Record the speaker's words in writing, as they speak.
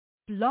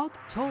Blog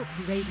Talk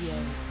Radio.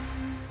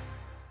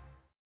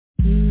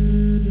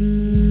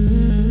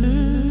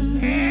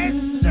 Yes,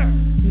 sir.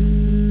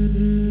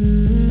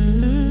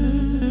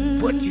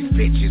 What these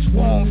bitches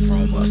want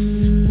from us?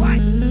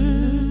 What?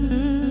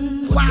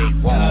 What they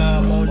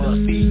want from us?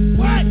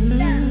 What?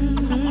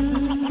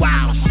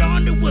 Wow,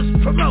 Shonda was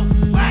promote.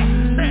 What?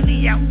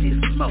 Sunny out this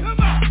smoke. Come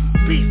on.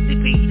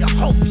 Beastie be the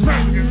hope.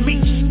 Murder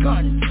me,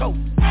 gun tote.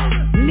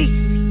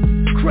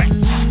 Niecy, Crack.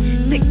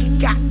 Nikki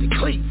got the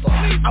cleaver.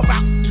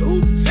 About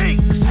two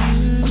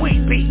things.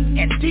 Queen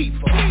Bee and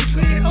Diva.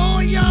 Spend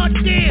all y'all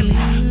daily,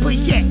 but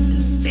yet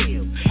and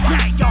still.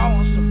 Now y'all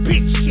on some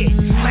big shit,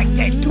 like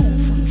that dude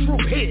from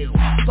Drew Hill.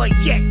 But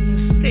yet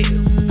and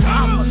still,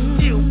 I'ma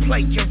still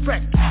play your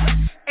record.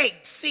 8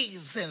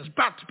 seasons,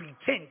 about to be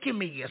 10, give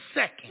me a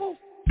second.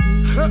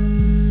 Huh?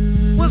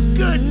 What's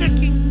good,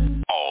 Nikki?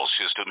 All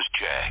systems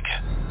check.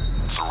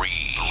 3,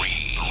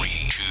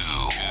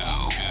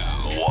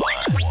 2, 1.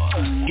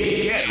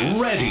 Get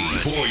ready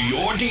for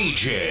your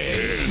DJ.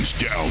 Hands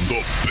down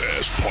the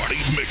best party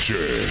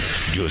mixer.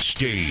 Your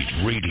stage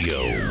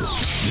radio.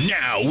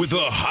 Now with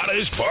the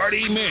hottest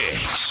party mix.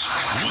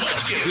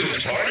 Let's get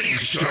this party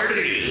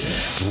started.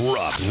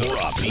 Drop the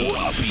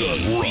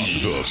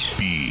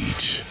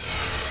beat.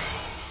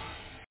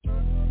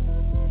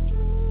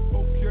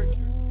 Okay.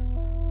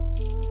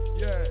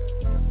 Yeah.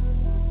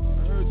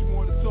 I heard you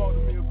wanted to talk to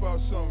me about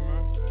something,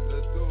 man.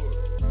 Let's do it.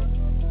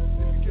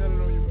 If you got it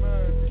on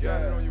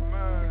your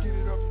mind, get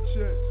it off your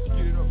chest.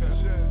 Get it off your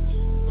chest. You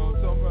know what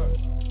I'm talking about?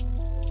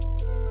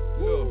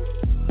 Look.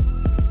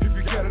 If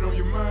you got it on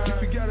your mind,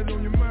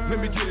 let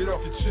me get it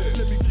off your chest.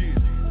 Let me get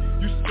it.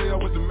 You stay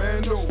out with the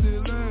man, though.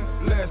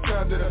 Last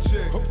time that I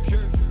checked.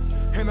 Okay.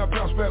 And I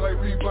bounce back like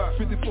Reebok.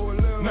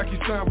 5411. Nike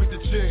sign with the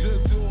check.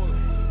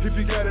 If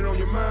you got it on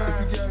your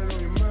mind,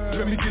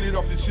 let me get it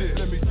off your chest.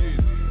 Let me get it.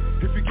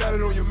 If you got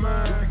it on your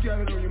mind,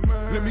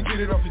 let me get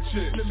it off your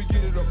chest.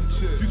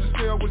 You just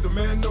stay out with the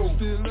man, no.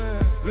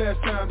 Last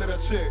time that I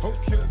checked.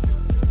 Okay.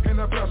 And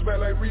I bounce back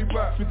like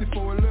Reebok.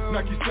 5411.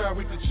 Nike sign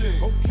with the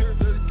check. Okay,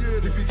 that's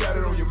good. If you got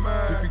it on your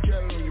mind,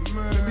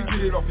 let me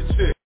get it off your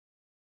chest.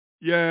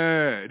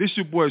 Yeah, this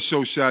your boy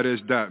Show Shot S.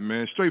 Dot,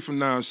 man. Straight from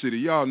Noun City.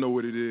 Y'all know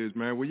what it is,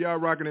 man. When y'all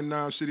rocking in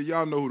Noun City,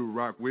 y'all know who to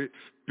rock with.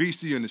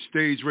 Beastie and the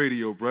Stage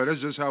Radio, bro.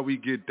 That's just how we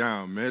get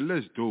down, man.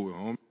 Let's do it,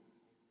 homie.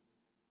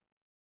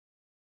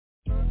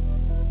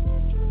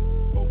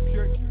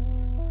 Okay.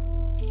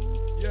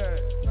 Yeah.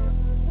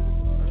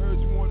 I heard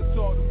you wanted to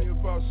talk to me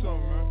about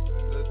something, man.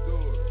 Let's do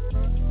it.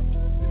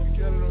 If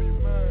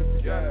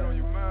you got it on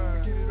your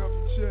mind, get it off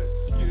your chest.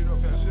 Get it off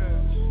your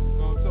chest. You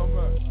know what I'm talking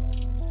about?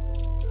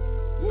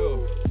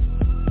 Look,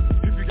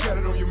 if you got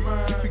it on your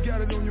mind,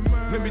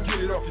 let me get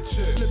it off your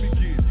chest. Let me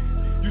get it.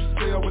 You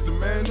stay out with the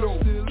man, though.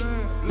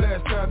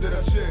 Last time that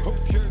I checked.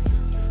 Okay.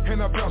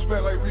 And I bounce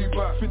back like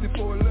Reebok.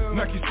 5411.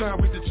 Nike sign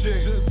with the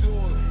check.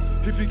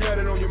 If you got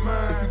it on your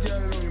mind,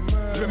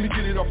 let me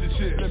get it off your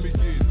chest. Let me get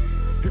it.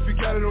 If you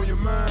got it on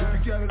your mind,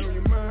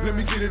 let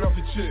me get it off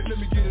your chest. You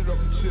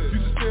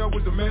just stay out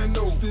with the man,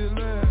 though.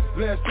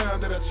 Last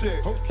time that I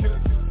checked. Okay.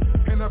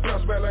 And I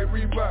bounce back like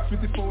Reebok.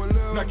 5411.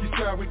 Nike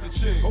sign with the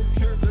check.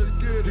 Okay, that's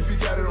good. If you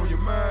got it on your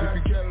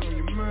mind,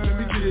 let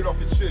me get it off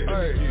your chest.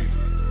 Hey.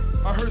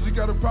 I heard you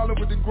got a problem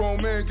with the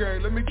grown man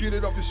gang. Let me get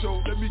it off your show.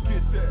 Let me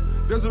get that.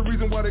 There's a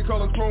reason why they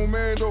call us grown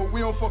man, though. We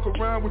don't fuck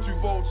around with you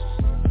vultures.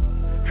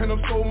 And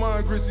I'm so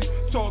mind grizzy.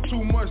 Talk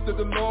too much that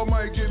the law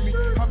might get me.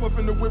 Hop up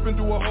in the whip and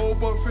do a whole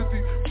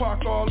 $150.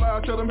 Park all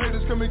out, tell them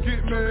haters come and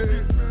get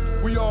me.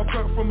 We all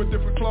cut from a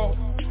different cloth.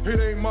 It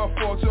ain't my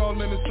fault, y'all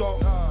in the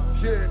salt.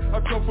 Yeah, I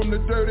come from the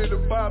dirt at the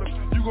bottom.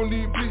 You gon'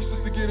 need bleach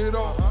just to get it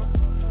off.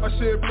 I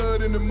shed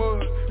blood in the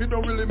mud. It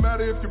don't really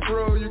matter if you're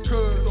bro or your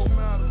cuz.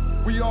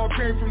 We all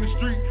came from the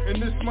street,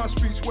 and this is my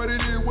speech. What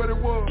it is, what it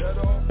was.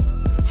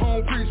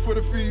 Home preach for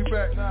the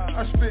feedback.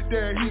 I spit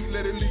that heat,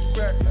 let it leak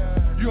back.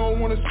 You don't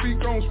wanna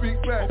speak, don't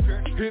speak back.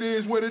 It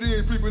is what it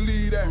is, we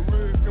believe that.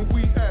 And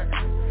we act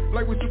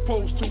like we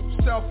supposed to.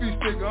 Southeast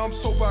nigga, I'm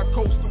so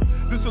bi-coastal.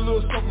 This a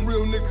little something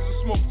real niggas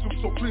will smoke to.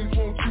 So please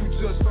won't you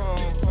just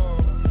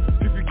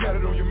if you got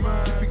it on your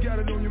mind,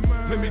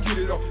 let me get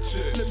it off your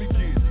chest. Let me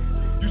get it.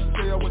 You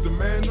stay out with the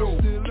man, though.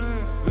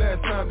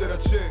 Last time that I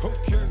checked.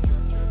 Okay.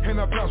 And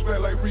I bounce back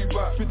like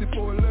Reebok.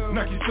 5411.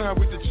 Nike sign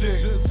with the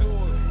check.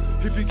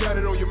 If you got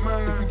it on your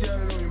mind,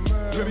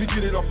 let me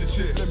get it off your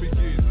chest. Let me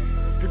get it.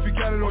 If you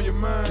got it on your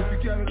mind,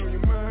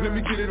 let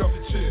me get it off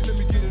your chest.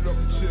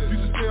 You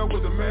just stay out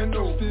with the man,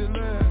 though.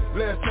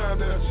 Last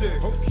time that I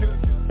checked. Okay.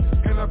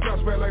 And I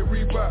bounce back like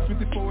Reebok.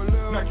 5411.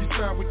 Nike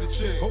sign with the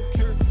check.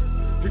 Okay.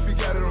 If you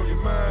got it on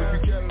your mind,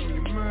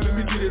 let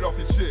me get it off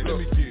your chest. Let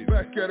me get it.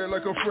 Back at it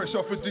like I'm fresh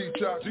off a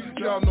detox.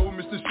 Y'all know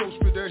Mr. Show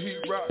spit that heat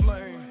rock.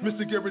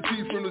 Mr.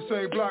 Guarantee from the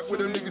same block where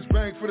them niggas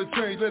bang for the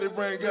change. Let it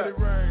rain, got it.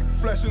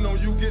 Flashing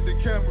on you, get the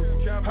camera.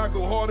 I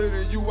go harder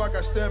than you, I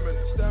got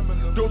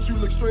stamina. Don't you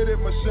look straight at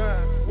my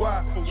shine.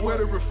 Why? Swear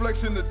the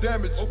reflection, the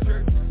damage.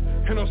 Okay.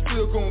 and I'm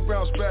still gon'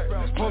 bounce back.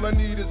 All I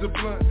need is a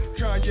blunt,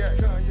 cognac,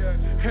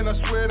 and I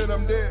swear that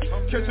I'm dead.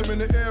 Catch him in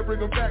the air,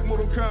 bring him back,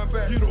 Mortal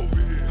Kombat. Get over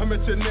here. I'm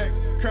at your neck,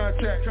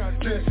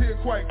 contact. This here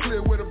quite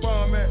clear where the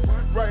bomb at.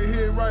 Right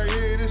here,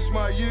 this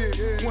my year.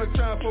 One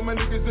time for my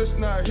niggas that's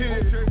not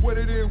here. What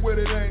it is, what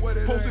it ain't.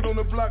 Post it on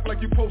the block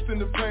like you posting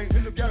the paint.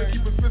 Gotta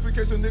keep it fifth in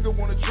case a nigga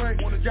wanna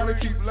drink. Gotta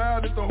keep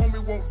loud if the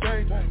homie won't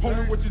bang.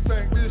 Homie, what you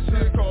think? This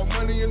shit called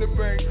money in the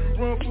bank.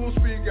 Run full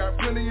speed, got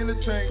plenty in the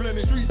tank.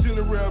 Streets in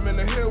the realm, and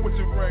the hell with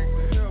your rank.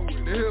 The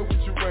hell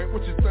with your rank,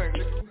 what you think?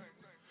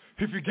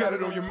 If you got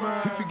it on your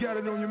mind,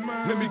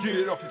 let me get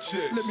it off your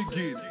chest. Let me get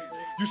it.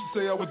 Used to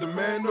say I was the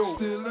man, though.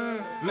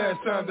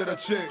 Last time that I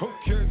checked.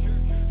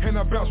 And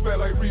I bounce back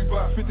like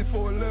Reebok.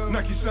 5411.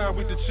 Nike sign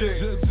with the check.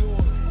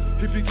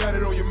 If you got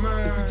it on your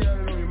mind,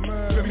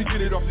 let me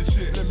get it off your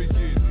chest. Let me get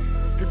it.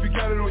 If you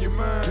got it on your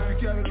mind,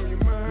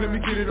 let me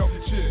get it off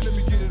your chest.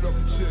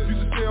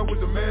 Used to say I was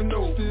the man,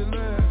 though.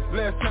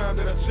 Last time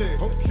that I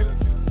checked.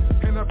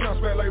 And I bounce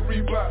back like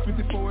Reebok.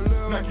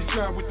 5411. Nike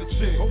sign with the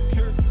check.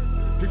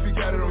 If you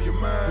got it on your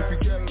mind,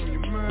 let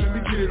me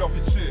get it off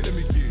your chest. Let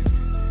me get it.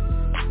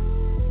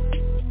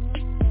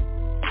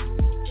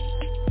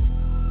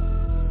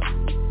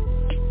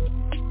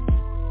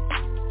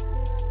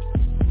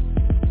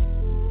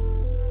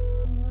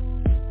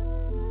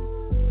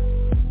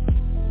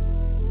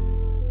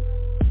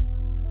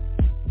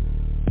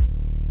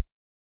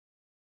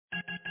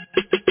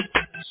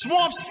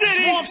 Swamp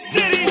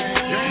City.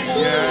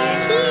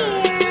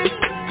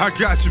 Yeah. I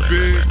got you,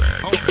 big.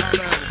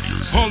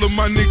 All of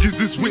my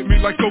niggas is with me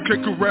like OK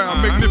Corral.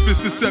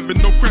 Magnificent 7,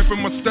 no cramp in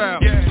my style.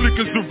 Slick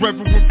as the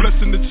reverend,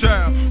 blessing the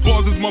child.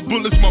 Bars is my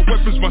bullets, my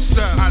weapons, my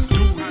style. I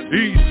do it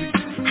easy.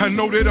 I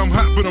know that I'm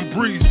hot, but I'm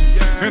breezy.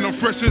 And I'm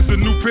fresh as a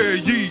new pair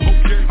of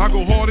Yeezys. I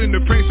go hard in the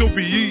paint, so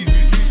be easy.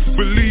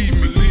 Believe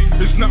me,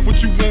 it's not what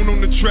you want on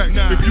the track.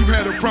 If you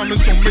had a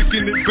promise on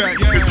making it back,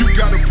 if you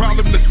got a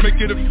problem, let's make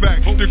it a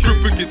fact. The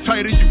grip will get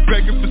tighter, you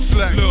begging for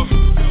slack. Look,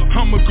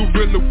 I'm a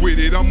gorilla with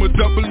it, I'ma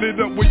double it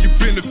up where you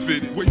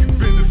benefited.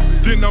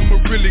 Then I'ma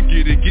really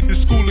get it, get the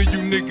school of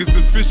you niggas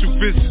official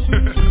visit.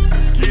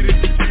 Get it.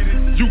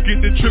 You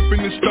get the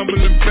tripping and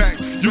stumbling back.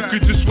 You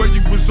could just swear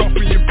you was off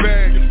in your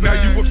bag. Now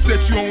you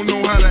upset, you don't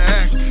know how to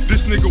act.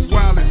 This nigga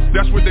wildin',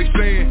 that's what they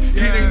saying.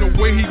 It ain't no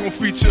way he gon'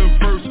 feature a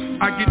verse.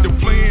 I get the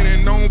plan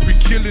and I don't be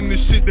killing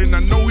this shit. Then I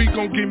know he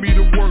gon' give me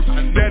the work.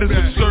 That is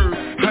absurd,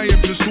 I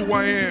am just who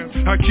I am.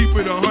 I keep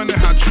it 100,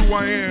 how true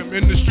I am.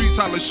 In the streets,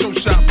 holla, show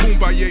shot, boom,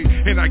 baye.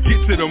 And I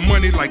get to the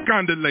money like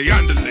andale.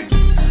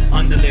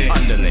 Underlay,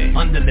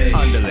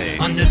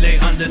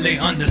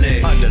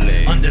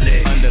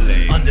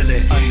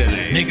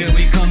 nigga,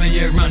 we coming,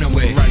 yeah, run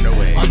away.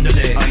 Underlay,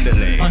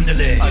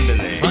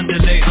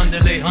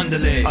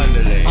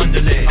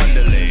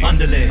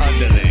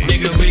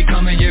 nigga, we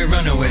coming, yeah,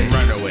 run away.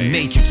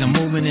 Matrix, I'm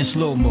moving in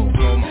slow-mo.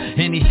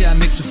 Any shot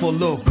mixed with for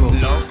loco.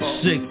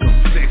 Sicko,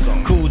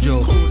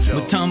 Cujo,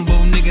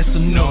 Matumbo, nigga,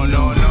 some no.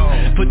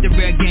 Put the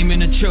rap game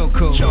in a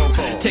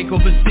chokehold. Take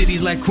over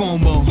cities like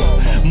Cuomo.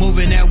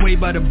 Moving that way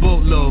by the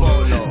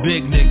boatload.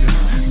 Big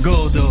nigga,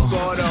 Goldo,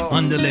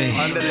 underlay,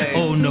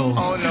 oh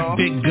no,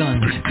 big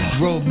guns,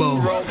 Robo,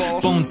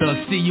 Bone Thug,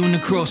 see you in the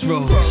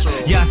crossroads.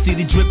 Y'all see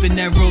the drip in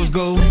that rose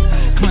gold.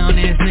 Clown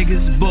ass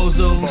niggas,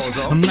 bozos.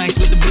 I'm nice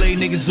with the blade,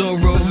 niggas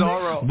Zorro.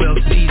 Well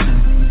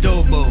seasoned,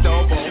 Dobo,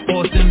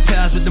 Austin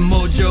Pals with the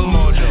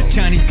mojo.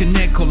 Chinese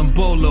connect, call them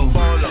Bolo.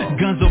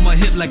 Guns on my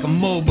hip like a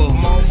mobile.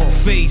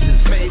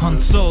 Phases,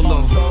 Han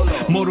Solo.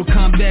 Mortal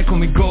Kombat, call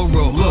me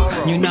Goro. Look,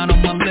 you're not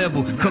on my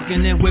level.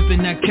 Cooking and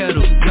whipping that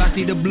kettle. Got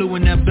see the blue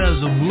in that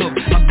bezel. Look,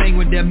 I bang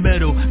with that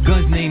metal.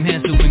 Guns named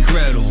Hansel and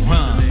Gretel.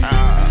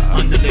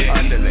 Underlay,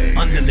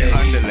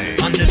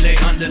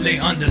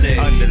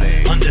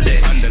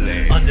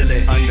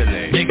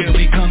 nigga,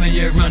 we coming,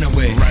 yeah, run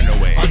away.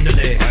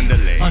 Underlay,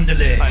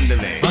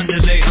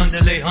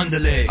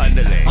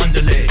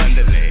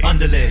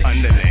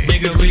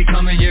 nigga, we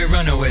coming, yeah,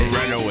 run away.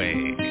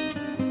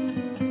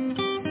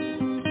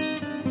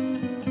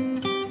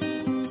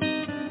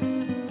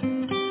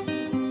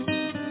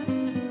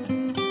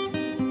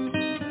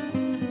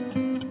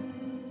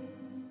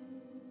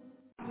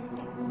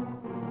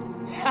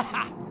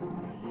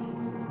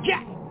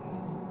 Yeah,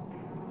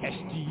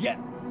 SDF,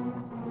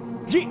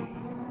 yeah,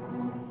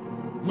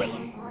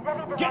 Willie,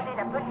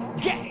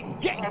 yeah,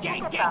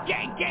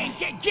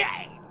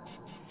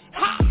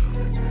 ha,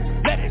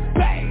 let it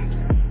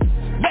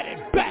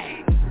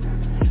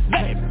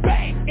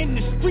bang, in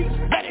the streets,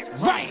 let it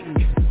ring,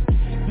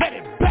 let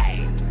it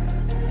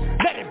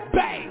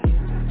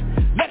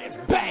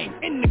bang,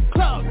 in the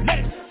club, let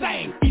it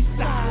sing, east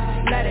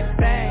side, let it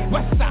bang,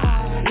 west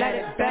side, let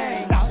it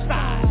bang, south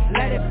side,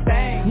 let it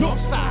bang, north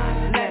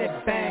side, let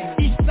it bang,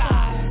 east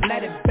side,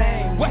 let it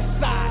bang, west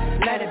side,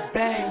 let it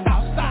bang,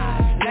 south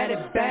side, let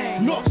it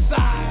bang, north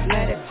side,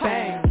 let it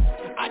bang.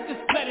 I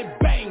just let it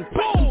bang,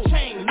 boom,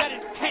 chain, let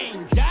it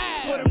hang,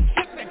 yeah. For them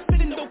chips that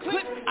sit in no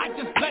clip, I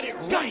just let it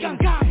rain,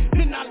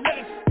 then I let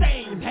it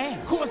stain,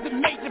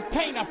 causing major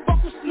pain. I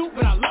fuck with Snoop,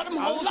 but I let him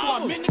hold, so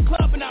I'm in the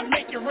club and I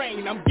make it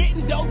rain. I'm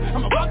getting dope,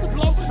 I'm about to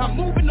blow.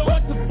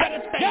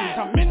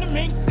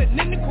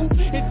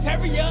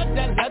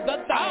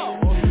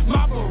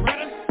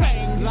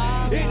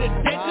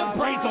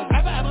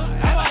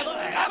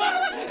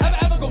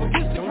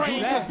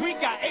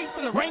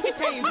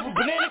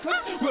 banana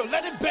clips, we'll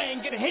let it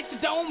bang. Get a hit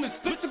your dome and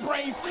split your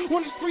brains.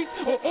 On the streets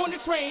or on the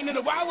train, in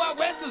the Wild Wild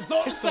West is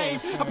all the same.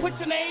 I put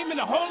your name in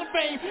the Hall of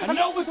Fame. I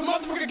know it's a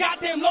motherfucker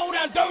goddamn low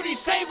down dirty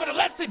shame, but I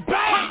let it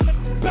bang.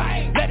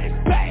 Bang, let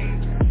it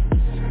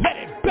bang. Let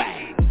it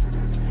bang.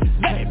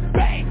 Let it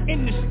bang.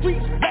 In the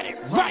streets, let it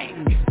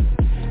ring.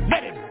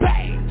 Let it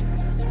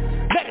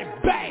bang. Let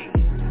it bang.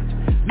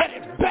 Let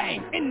it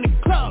bang. In the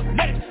club,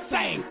 let it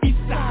sing. East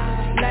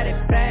side, let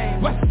it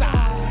bang. West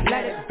side,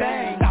 let it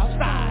bang. South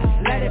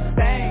side, let it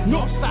bang.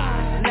 North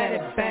side, let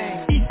it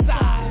bang. East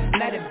side,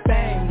 let it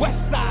bang.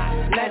 West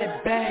side, let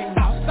it bang.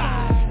 South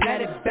side,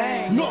 let it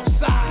bang. North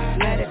side,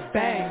 let it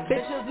bang.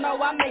 Bitches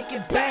know I make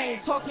it bang.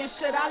 Talking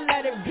shit, I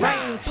let it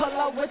rain. Pull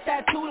up with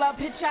that tool up,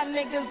 hit y'all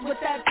niggas with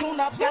that tune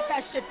up. Got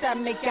that shit that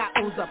make y'all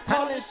ooze up.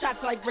 Calling shots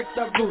like Rick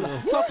the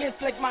Ruler. Talking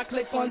slick, my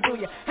click on do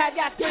ya. Have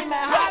y'all screaming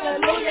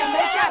hallelujah.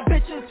 Make y'all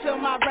bitches feel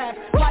my rap.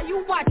 While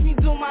you watch me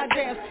do my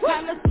dance.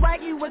 Time to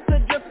swag you with the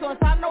drip sauce.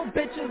 I know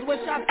bitches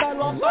wish I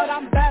fell off, but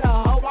I'm better,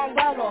 ho, I'm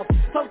well off.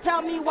 So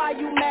tell me why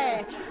you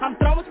mad. I'm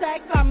throwing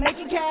stacks, I'm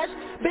making cash.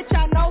 Bitch,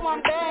 I know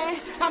I'm bad.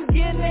 I'm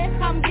getting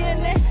it, I'm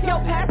getting it. Yo,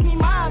 pass me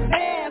my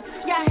advance.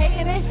 Y'all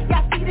hating it,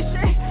 y'all see the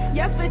shit.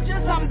 Yes,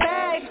 bitches, I'm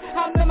back.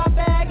 I'm in my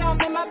bag, I'm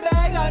in my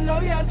bag. I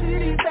know y'all see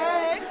these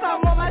bags.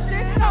 I'm on my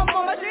shit, and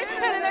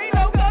it ain't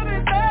no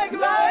coming back.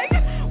 Like,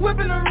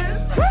 whipping the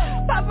wrist,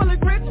 pop full of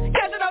grits,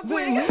 catching up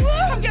quick.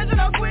 I'm catching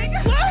up quick.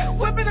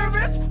 Whipping the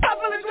wrist, pop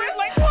full of grits,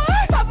 like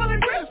what? Pop full of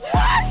grits,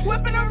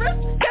 whipping the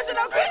wrist, catching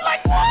up quick,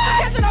 like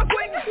what? Catching up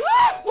quick.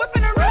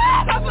 Whipping the wrist,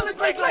 pop full of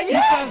grits, like East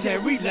side, yeah,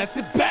 we let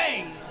it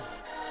bang.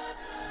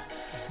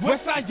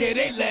 West side, yeah,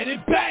 they let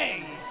it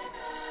bang.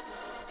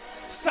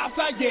 South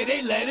side, yeah,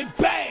 they let it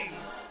bang.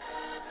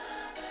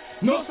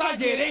 North side,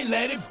 yeah, they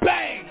let it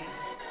bang.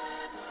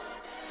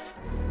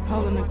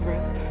 Holding the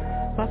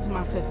grip, busting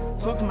my fist,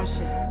 talking my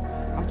shit.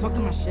 I'm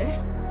talking my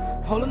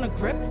shit. Holding the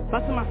grip,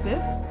 busting my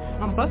fist.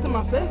 I'm busting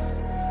my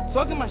fist,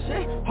 talking my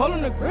shit.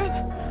 Holding the grip,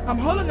 I'm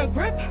holding the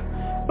grip,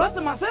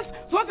 busting my fist,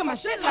 talking my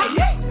shit like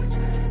yeah.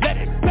 Let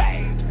it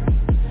bang.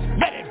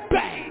 Let it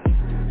bang.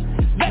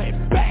 Let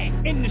it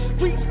bang. In the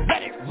streets,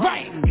 let it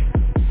ring.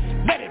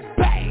 Let it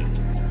bang.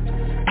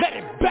 Let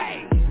it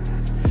bang.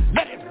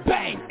 Let it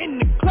bang. In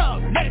the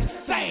club, let it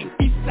sing.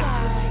 East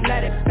side,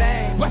 let it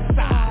bang. West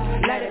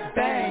side, let it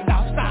bang.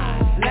 South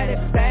side, let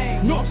it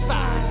bang. North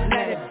side,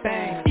 let it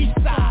bang. East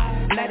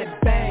side, let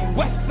it bang.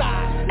 West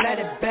side, let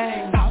it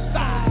bang. South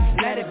side,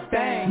 let it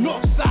bang.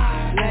 North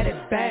side, let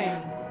it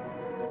bang.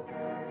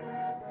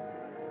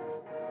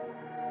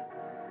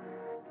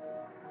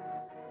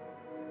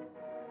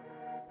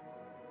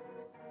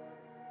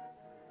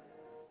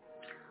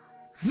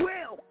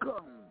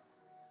 Welcome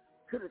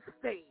to the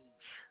stage.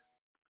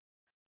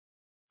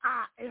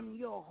 I am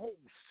your host,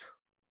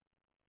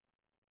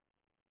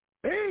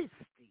 Beastie.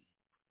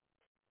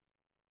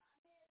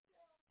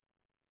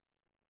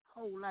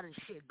 Whole lot of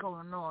shit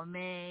going on,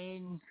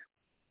 man.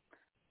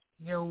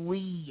 Yo,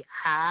 we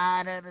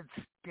out of the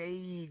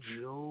stage,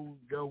 yo.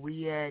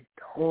 We at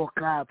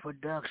Hawkeye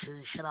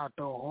Productions. Shout out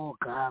to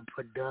Hawkeye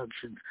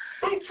Productions.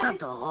 Shout out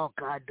to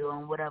Hawkeye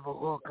doing whatever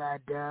Hawkeye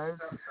does.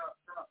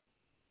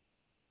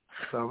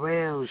 For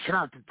real. Shout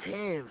out to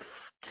Tiff.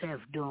 Tiff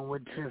doing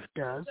what Tiff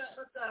does.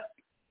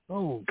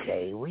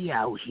 Okay, we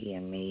out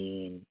here,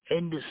 man.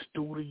 In the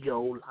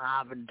studio,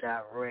 live and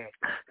direct.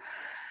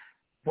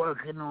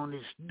 Working on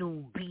this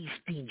new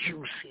Beastie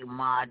Juicy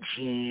My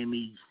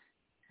Jammy.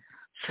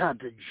 Shout out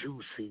to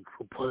Juicy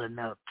for pulling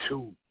up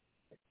too.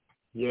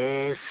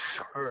 Yes,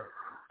 sir.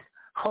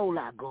 Whole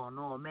lot going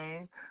on,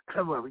 man.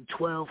 February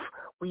 12th,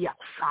 we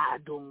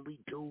outside doing what we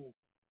do.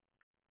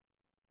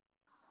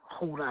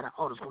 Whole lot of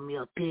artists gonna be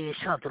up there.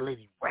 Shout out to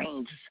Lady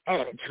Rain, just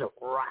added to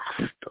the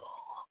roster.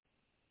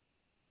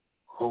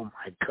 Oh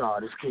my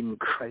God, it's getting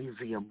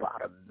crazy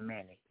about a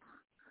minute.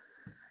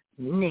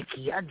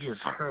 Nikki, I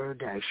just heard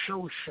that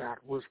Show Shot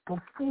was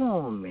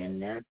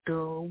performing at the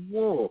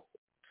awards.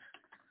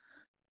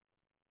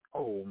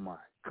 Oh my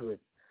goodness.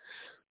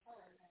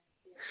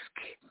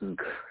 It's getting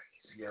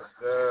crazy. Yes,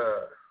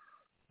 sir.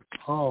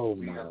 Oh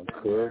my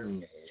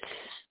goodness.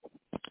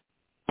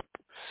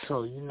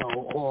 So, you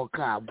know,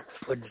 Hawkeye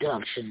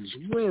Productions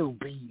will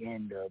be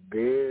in the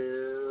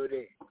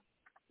building.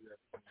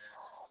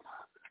 Oh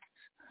my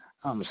goodness.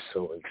 I'm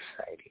so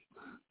excited.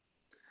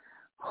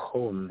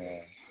 Oh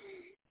man.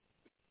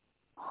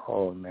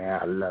 Oh man,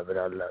 I love it,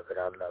 I love it,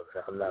 I love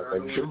it, I love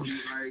it. Juice.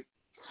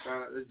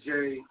 Shout out to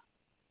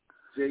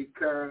Jay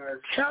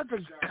Cars. Shout out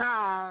to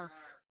Cars.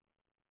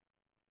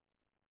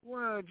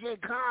 Word, Jay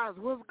Cars,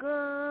 what's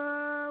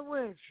good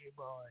with you,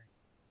 boy?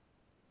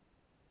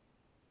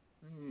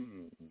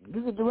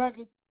 You get the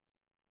record?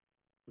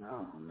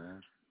 No,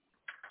 man.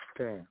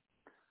 Damn.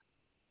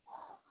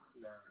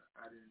 Nah,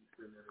 I didn't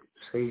send it.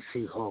 So you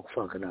see Hawk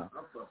fucking up.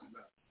 I'm fucking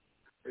up.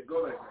 Hey,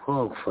 go ahead.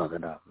 Hawk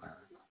fucking up, man.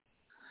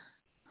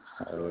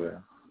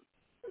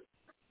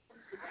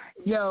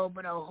 Yo,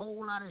 but a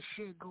whole lot of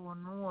shit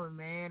going on,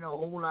 man. A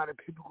whole lot of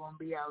people gonna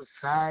be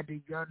outside.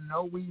 Y'all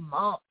know we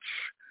march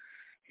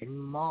in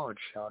March.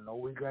 Y'all know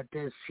we got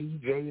that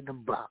CJ in the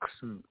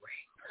boxing ring.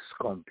 It's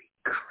gonna be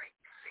crazy.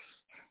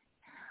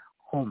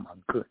 Oh my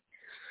goodness.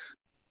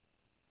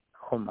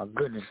 Oh my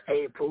goodness.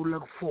 April,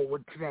 look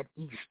forward to that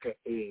Easter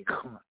egg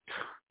hunt.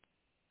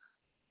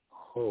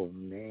 Oh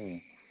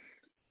man.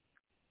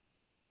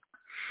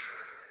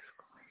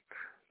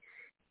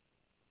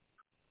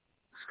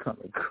 It's gonna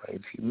be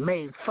crazy.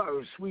 May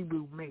 1st, we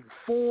will make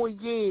 4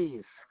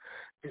 years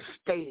the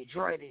stage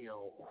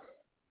radio.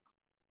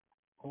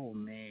 Oh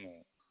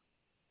man.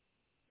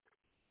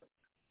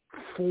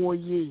 4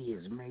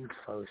 years, May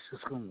 1st.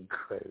 It's gonna be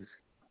crazy.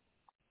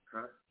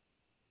 Huh?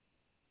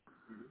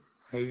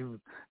 Hey,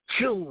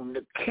 June,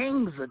 the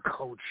kings of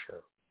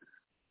culture.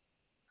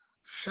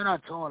 Shout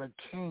out to all the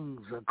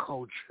kings of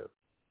culture.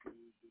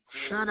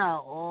 Shout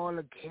out all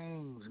the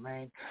kings,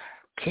 man.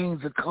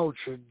 Kings of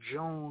culture,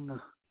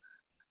 June.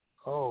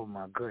 Oh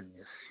my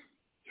goodness.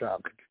 Y'all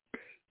could do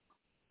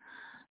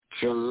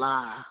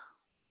July.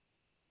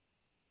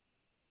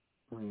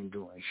 We ain't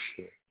doing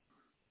shit.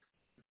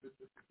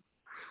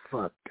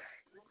 Fuck that.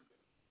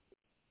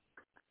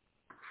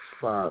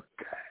 Fuck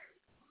that.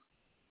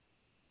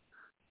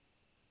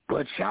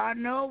 But y'all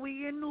know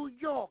we in New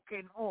York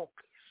in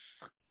August.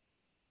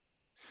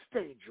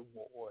 Stage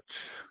Awards.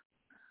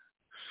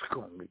 It's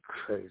gonna be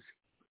crazy.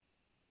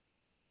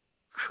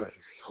 Crazy.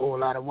 Whole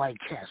lot of white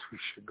cats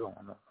with shit going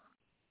on.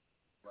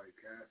 White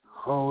cat.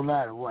 Whole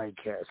lot of white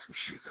cats with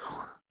shit going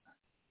on.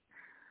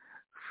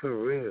 For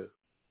real.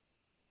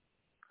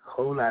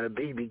 Whole lot of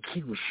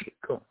BBQ shit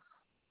going on.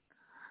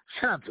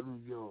 Shout out to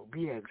New York.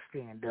 BX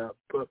stand up.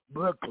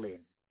 Brooklyn,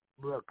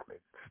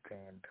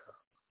 stand up.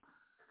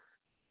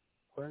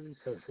 What did he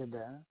say? Sit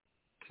down.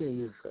 Kill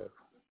yourself.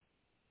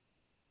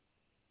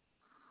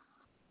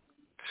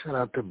 Shout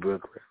out to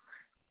Brooklyn.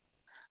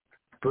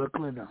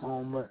 Brooklyn, the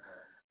home of...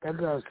 That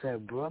girl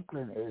said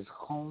Brooklyn is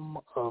home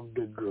of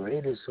the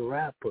greatest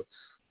rappers.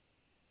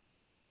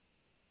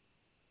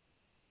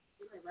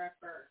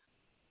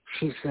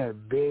 She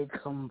said big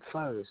come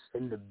first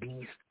and the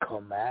beast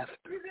come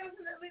after.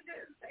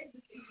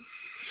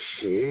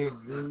 Shit,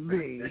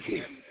 me.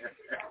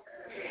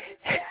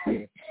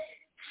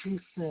 She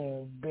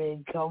said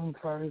big come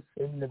first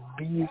and the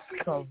beast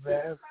come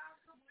after.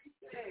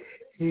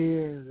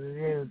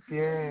 Yes.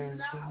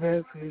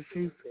 That's what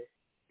she said.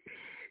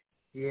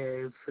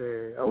 Yes,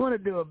 I want to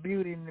do a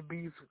Beauty and the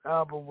Beast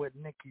album with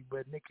Nicki,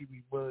 but Nicki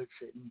be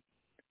bullshitting.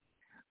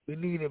 We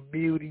need a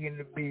Beauty and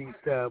the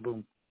Beast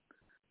album.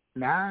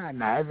 Nah,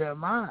 neither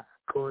am I,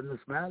 according to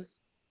Smiley.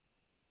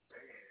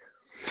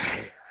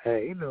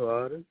 Hey, you know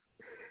artists.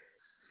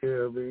 You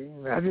know what I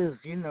mean? I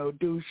just,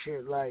 do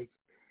shit like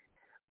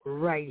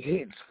write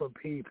hits for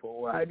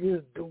people. I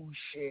just do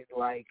shit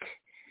like,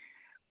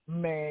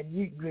 man,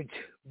 you get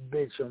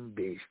bitch on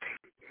beast.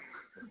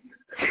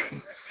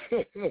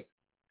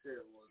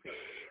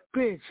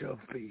 Bitch on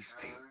beast.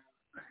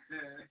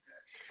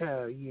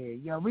 So yeah,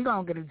 yo, we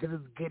gonna get into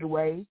this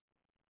getaway.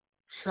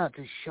 Shout out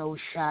to Show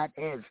Shot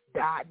as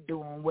Dot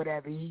doing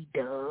whatever he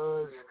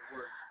does.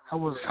 I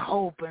was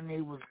hoping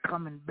he was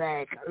coming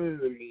back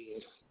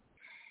early.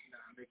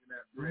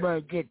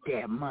 But get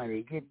that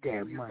money.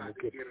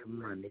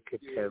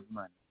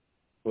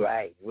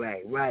 Right,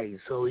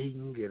 so he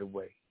can get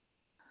away.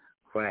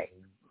 Right.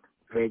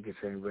 Vegas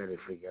ain't ready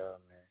for y'all,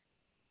 man.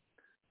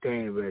 They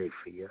ain't ready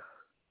for y'all.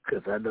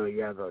 Because I know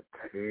y'all gonna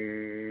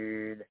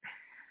turn.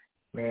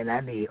 Man, I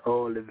need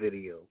all the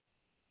video.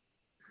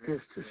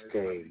 This the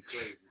stage.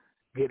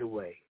 Get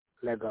away.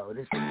 Let go.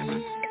 This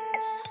is...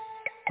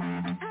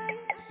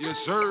 Yes,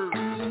 sir.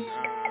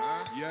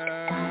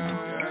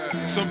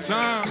 Yeah.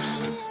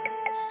 Sometimes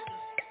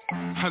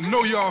I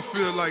know y'all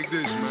feel like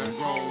this, man.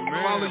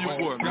 Follow your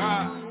boy,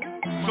 man.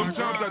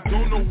 Sometimes I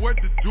don't know what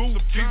to do.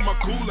 Keep my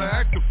cool or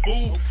act a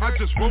fool. I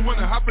just won't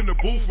wanna hop in the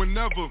booth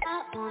whenever.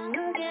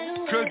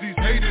 Cause these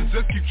haters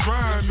just keep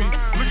trying me.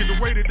 Look at the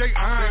way that they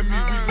eyeing me.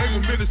 We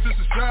label menace to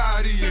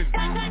society and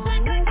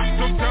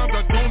sometimes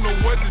I don't know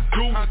what to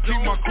do.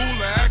 Keep my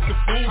cool or act a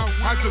fool.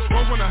 I just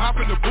won't wanna hop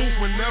in the booth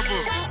whenever.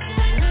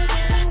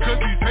 Cause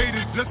these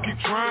haters just keep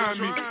trying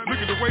me. Look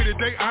at the way that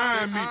they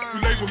eyeing me. We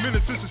label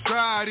menace to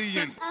society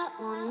and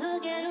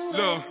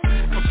look,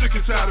 I'm sick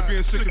and tired of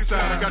being sick and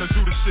tired. I gotta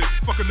do the shit.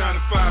 Fuck a 9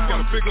 to 5.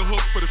 Got a bigger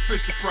hook for the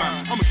fish to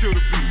fry. I'ma kill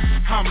the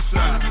beat.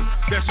 Homicide.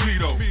 That's me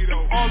though.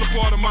 All a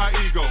part of my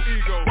ego.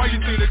 Why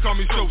you think they call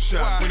me so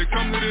shot? When it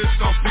come to this,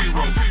 I'm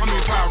Pyro. I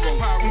mean Pyro.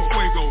 I'm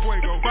Fuego.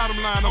 Bottom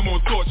line, I'm on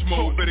torch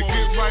mode. Better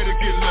get right or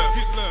get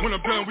left. When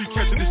I'm done, we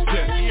catching this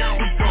jet. We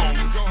gone.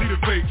 Need a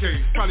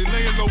vacate. Probably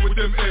laying low with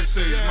them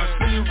essays. My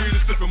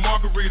senoritas sipping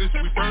margaritas.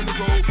 We burn the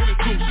road in a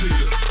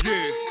two-seater.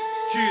 Yeah.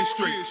 Kids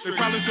straight, they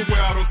probably should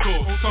wear out on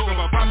tour. Talk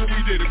about how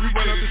we did it, we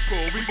run up the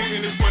score. We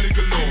getting this money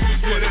galore,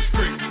 yeah that's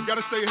great.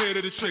 Gotta stay ahead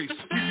of the chase,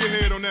 keep your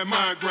head on that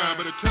mind grind.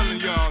 But I'm telling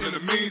y'all, in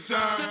the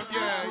meantime,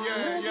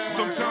 yeah.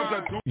 Sometimes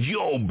I do.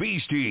 Yo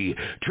Beastie,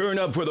 turn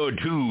up for the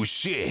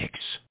 2-6.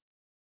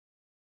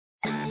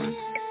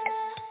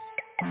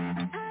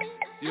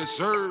 Yes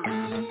sir,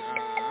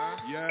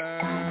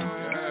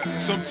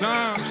 yeah.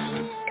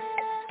 Sometimes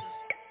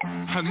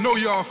I know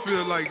y'all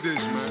feel like this,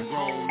 man.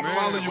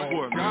 Follow your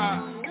boy,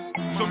 man.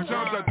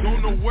 Sometimes I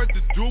don't know what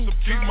to do.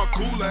 Keep my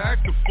cool or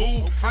act a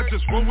fool. I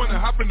just roll when I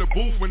hop in the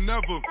booth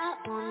whenever.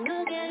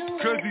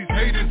 Cause these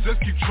haters just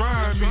keep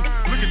trying me.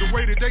 Look at the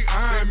way that they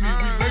eyeing me.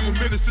 We label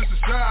menace to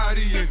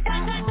society, and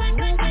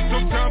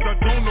sometimes I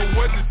don't know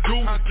what to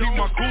do. Keep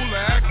my cool or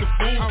act a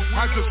fool.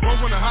 I just roll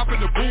when I hop in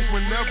the booth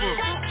whenever.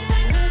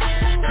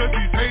 Cause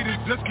these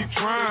haters just keep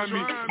trying me.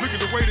 Look at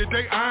the way that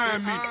they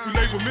eyeing me. We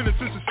label menace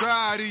to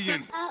society,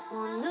 and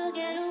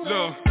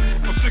look,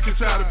 I'm sick and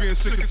tired of being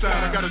sick and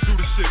tired. I gotta do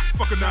the shit.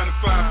 Fuck a 9 to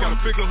 5. Got a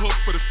bigger hook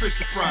for the fish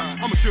to fry.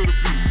 I'ma kill the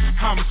beat.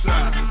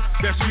 Homicide.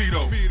 That's me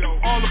though.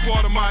 All a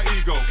part of my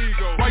ego.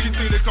 Why you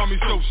think they call me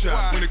so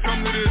shy? When it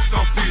comes to this,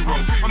 I'm P-Ro.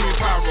 I mean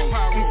Pyro.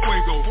 I'm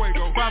Fuego.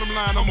 Bottom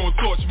line, I'm on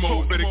torch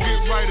mode. Better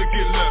get right or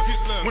get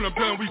left. When I'm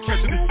done, we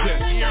catching this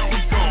jet. We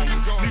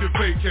gone. Need a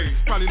vacate.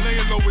 Probably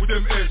laying low with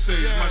them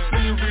essays. My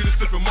senoritas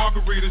sipping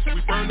margaritas. We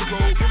burn the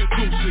road in a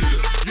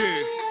two-seater.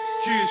 Yeah.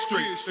 Kids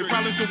straight, they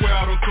probably somewhere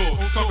out on tour.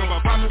 Talk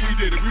about Papa, we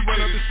did it, we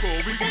run up the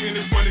score. We getting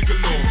this money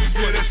galore,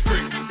 yeah that's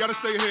great. Gotta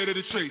stay ahead of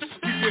the chase,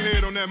 keep your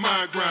head on that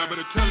mind grind. But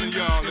I'm telling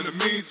y'all, in the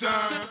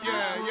meantime,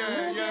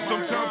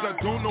 sometimes I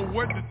don't know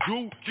what to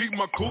do. Keep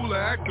my cool or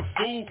act a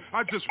fool.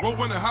 I just roll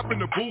when I hop in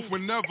the booth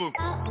whenever.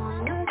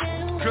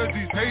 Cause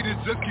these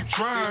haters just keep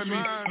trying me.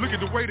 Look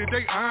at the way that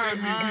they eyeing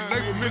me. We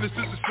label menace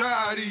to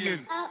society,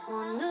 and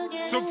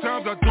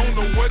sometimes I don't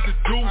know what to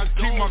do.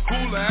 Keep my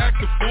cool or act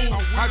a fool.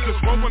 I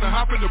just roll when I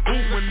hop in the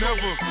booth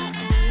whenever.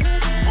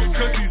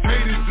 Cause these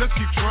haters just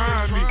keep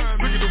trying me.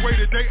 Look at the way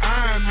that they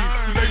eyeing me.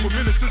 We label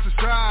menace to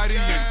society,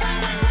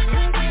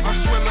 and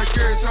I swear like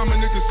every time a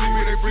nigga see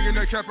me, they bringing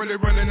that cap and they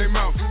running their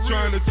mouth,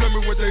 trying to tell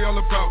me what they all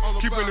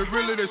about. Keeping it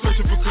real, they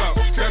searching for clout.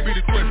 That be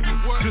the question,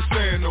 just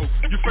saying though.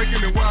 You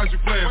faking it, why is you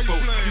playing for?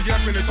 You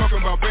yapping and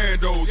talking about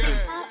bandos, and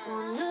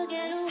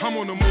I'm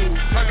on the move,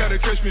 I gotta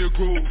catch me a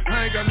groove.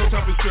 I ain't got no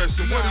time for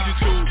stressing, what do you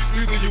choose?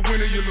 Either you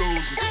win or you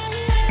lose.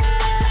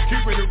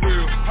 Keeping it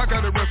real, I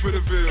gotta run for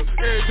the bill.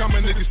 Every time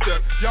a nigga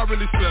step, y'all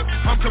really slept.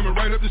 I'm coming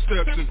right up the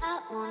steps, and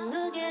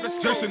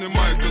Jason and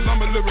Michael,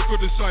 I'm a lyrical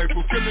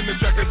disciple, killing the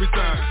track every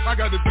time. I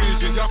got a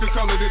vision, y'all can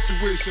call it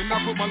intuition.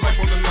 I put my life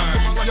on the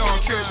line.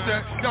 Y'all catch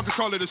that? Y'all can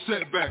call it a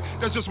setback.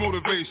 That's just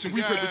motivation.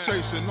 We paper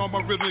chasing. All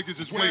my real niggas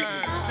is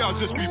waiting. Y'all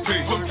just be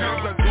patient.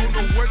 Sometimes I don't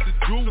know what to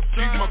do.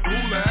 Keep my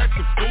cool or act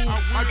a fool.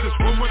 I just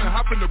roll when I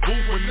hop in the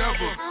booth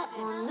whenever.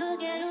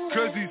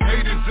 Cause these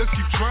haters just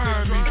keep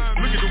trying me.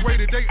 Look at the way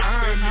that they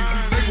eyeing me.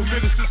 We label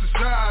menace to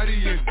society,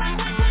 and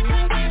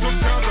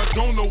sometimes I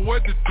don't know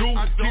what to do.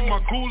 Keep my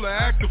cool or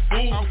act a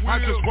fool. I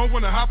just roll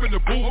when I hop in the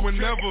booth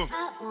whenever.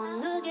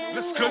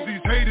 Cause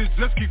these haters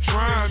just keep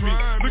trying me.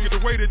 Look at the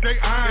way that they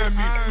eyeing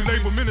me. We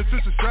label menace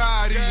to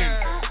society, and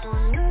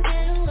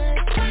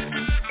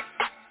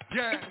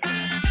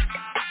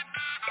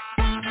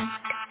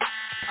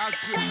I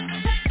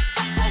will.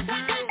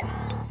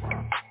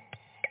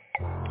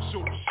 So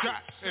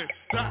shot and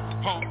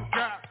stop, all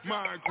got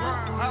my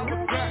grind. Holla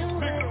back,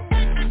 nigga.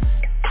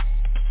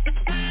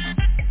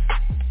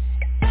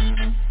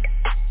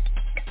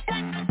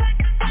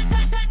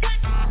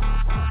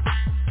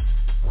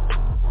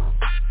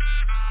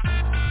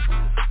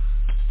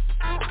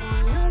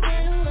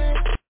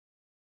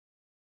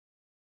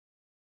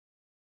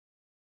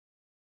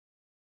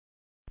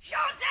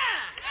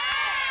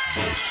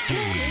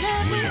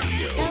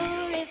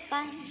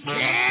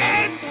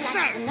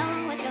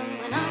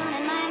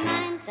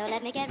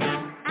 Let me get what?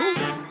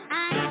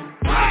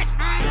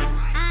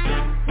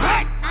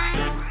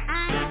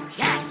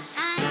 Yes.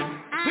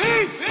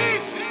 Peace.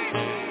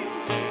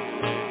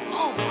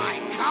 Oh my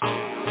God.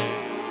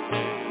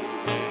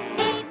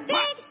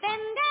 Big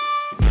Bender.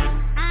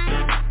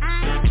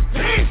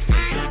 Peace.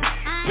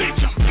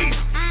 Bitch, I'm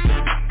peace.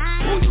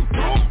 Who you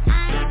bro?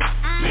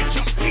 Bitch,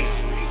 I'm peace.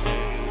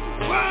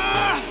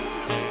 What?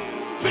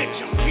 Bitch,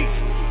 I'm peace.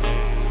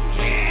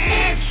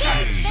 Yes,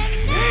 sir.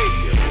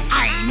 I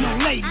ain't no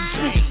ladies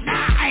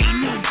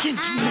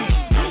man.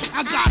 I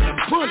got a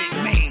bullet,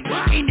 man.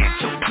 Ain't that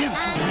so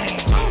simple, man?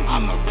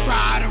 I'm a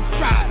rider.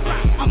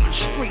 I'm a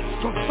street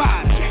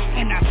provider.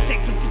 And I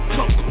stick with the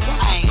coke.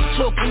 I ain't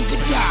talking the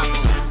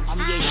dollar. I'm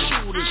your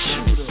shooter.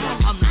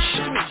 I'm the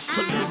street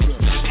polluter.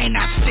 And I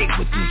stay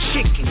with them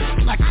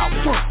chickens like I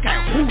work at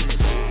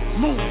Hooters.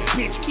 Move,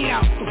 bitch, get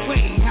out the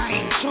way. I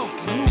ain't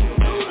talking Hooters.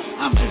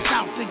 I'm just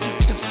out to get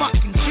the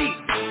fucking G.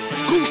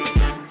 Hooters.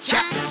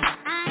 Yeah.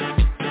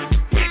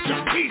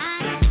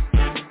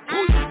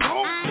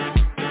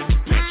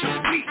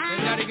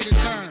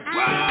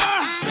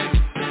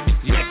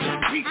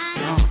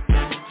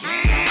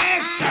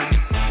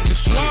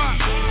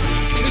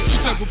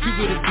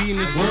 People to be in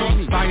this world,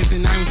 buyers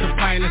and irons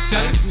supplying and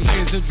selling.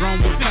 Tires a drone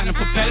with platinum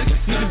propellers.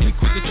 Niggas be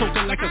quick to choke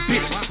it like a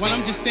bitch, while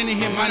I'm just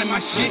standing here minding my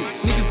shit.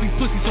 Niggas be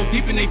pussy so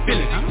deep in they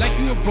feelings. Like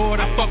you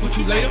abroad, I fuck with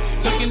you later.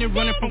 Ducking and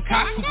running from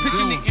cops who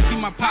pitching and empty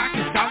my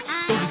pockets out.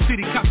 Throw the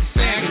city cops to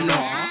sagging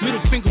off.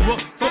 Middle finger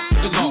up, fuck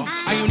the law.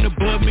 I am the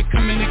bud,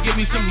 come in and give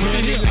me some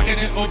money. Like I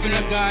just open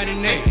up garden,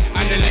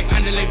 underlay,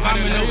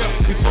 bombing over.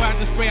 Before I have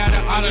to spray out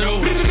of all of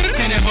those,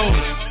 send it over.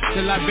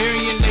 The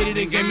Liberian lady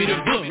that gave me the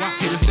book.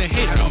 Hit us said,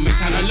 hey, I don't make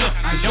time to look.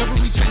 I don't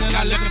be returning,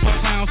 not looking for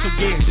clowns for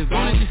gears. Just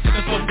only just sit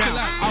the fuck down.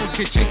 Out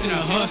here chasing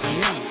a hustle.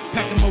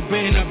 Packing more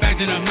bread in the bags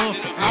than a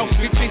muscle. Out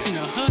here chasing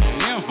a hustle.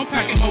 I'm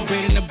packing more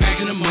bread in the bags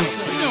than a muscle.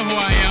 You know who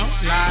I am,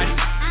 Lottie.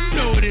 You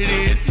know what it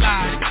is,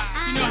 Lottie.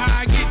 You know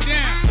how I get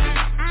down.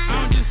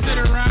 I don't just sit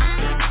around.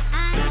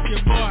 It's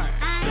your boy.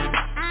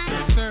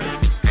 Yes, sir.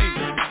 Hey.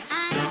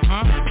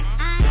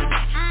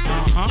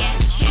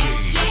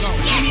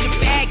 Give me the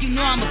bag, you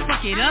know I'ma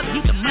fuck it up.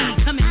 Need the money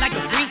coming like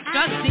a brink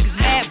truck. Niggas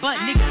mad, but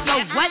niggas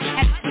so what?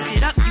 Had to switch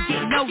it up, you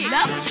get no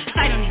love.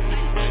 Sight on these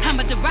bitches, I'm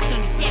about to rock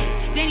on these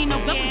bitches. There ain't no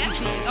go with these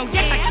bitches. Oh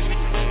yes, I got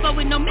bitches. But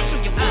with no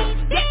Mitchell, you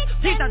yes,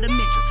 please out the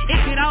Mitchell. It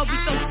could all be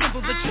so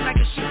simple, but you like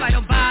a shoe fight,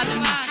 don't bother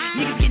me.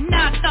 Niggas get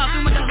knocked off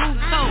and with the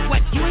who's told.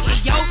 What, you ain't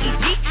get yo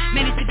EP?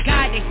 Man, it's the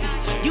guy they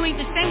see. You ain't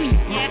the same when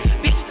you broke.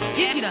 Bitch,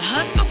 give me the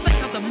hustle,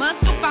 flex out the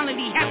muscle.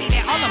 Finally happy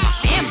that all of my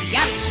family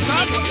got a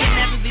struggle. You'll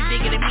never be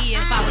bigger than me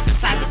if I was the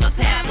size of a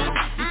pebble.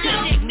 You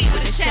couldn't dig me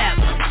with a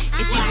shovel.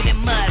 If you were in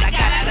mud, I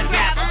got out of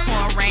gravel.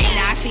 Pouring rain,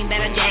 now I seen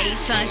better days.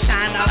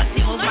 Sunshine, all I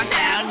see was my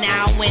style.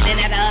 Now I'm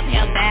winning at an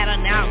uphill battle.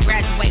 Now I'm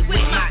graduate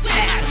with my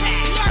child.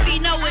 You already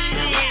know what it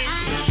is.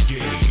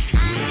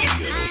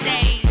 It's the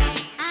stage.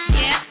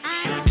 Yeah.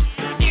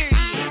 Serious.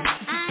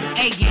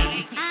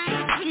 A-game.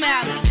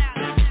 Smiley.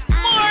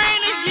 More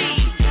energy.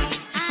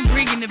 I'm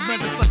bringing the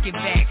motherfucking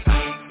back.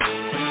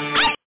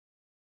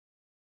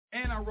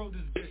 And I wrote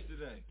this bitch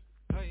today.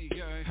 Hey,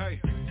 yeah, hey.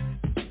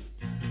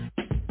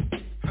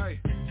 Hey.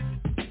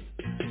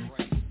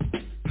 Right.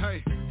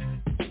 Hey.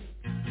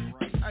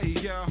 Right.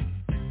 Hey, y'all.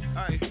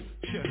 Hey.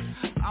 Yeah.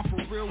 I'm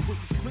for real with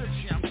the clips,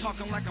 yeah, I'm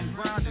talking like I'm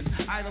grinding.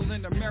 Idle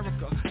in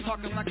America,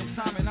 talking like I'm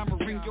Simon. I'ma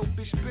ring your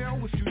bitch bell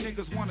if you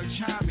niggas wanna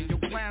chime in. Your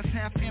glass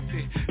half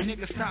empty,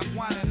 nigga stop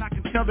whining. I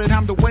can tell that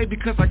I'm the way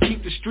because I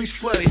keep the streets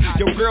flooded.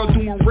 Your girl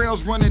doing rails,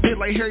 running it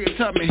like Harriet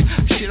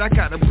Tubman. Shit, I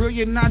got a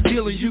brilliant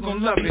idea and you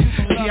gon' love it.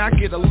 Yeah, I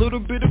get a little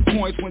bit of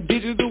points when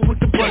digital with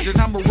the budget.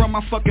 I'ma run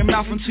my fucking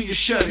mouth until you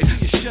shut it.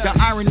 The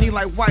irony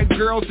like white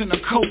girls in a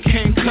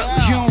cocaine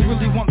cup. You don't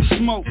really want the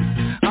smoke.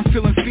 I'm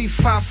feeling feet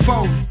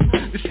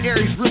 5-4. This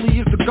Aries really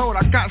is the goat.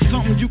 I got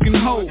something you can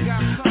hold.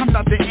 I'm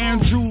about to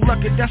Andrew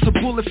Luckett. That's a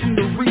bullet from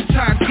the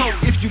retired coat.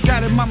 If you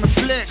got it, mama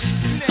flex.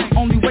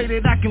 Only way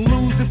that I can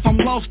lose if I'm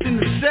lost in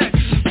the sex.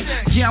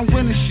 Yeah, I'm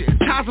winning shit.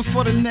 Ties are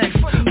for the next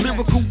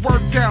lyrical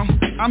workout.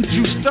 I'm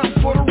juiced up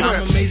for the rest.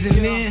 I'm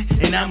amazing then,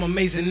 and I'm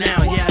amazing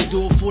now. Yeah, I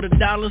do it for the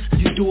dollars,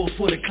 you do it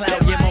for the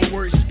clout. Yeah, my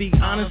words speak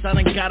honest, I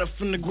done got it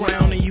from the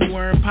ground. And you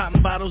wearing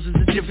poppin' bottles is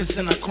the difference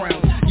in our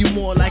crown. You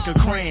more like a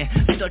crayon,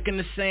 stuck in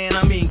the sand,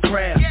 I mean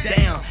crabs.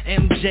 Down,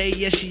 MJ,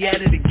 yeah, she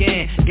at it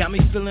again. Got me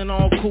feeling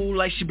all cool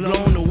like she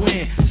blowing the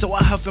wind. So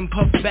I huff and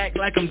puff back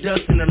like I'm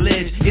dusting the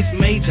ledge. It's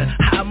major,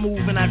 how I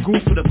move and I grew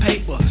for the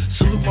paper.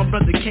 Salute my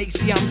brother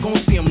Casey, I'm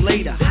gon' see him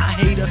later. Hi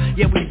hater,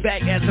 yeah, we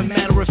back as a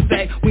matter of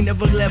fact. We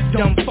never left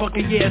dumb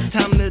fucker, yeah, it's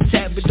time to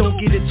attack. But don't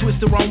get it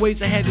twisted, wrong ways,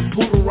 I had to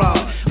pull the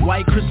rod.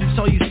 White Christmas,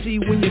 all you see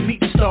when you meet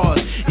the stars.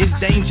 It's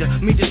danger,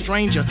 meet the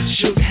stranger,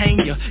 shook hang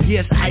ya.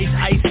 Yes,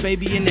 ice,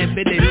 baby, in that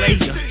bed they lay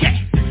ya. Yeah,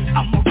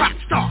 I'm a rock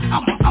star,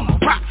 I'm a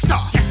rock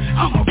star.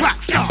 I'm a rock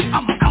star,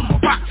 I'm a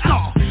rock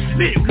star.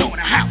 Middle on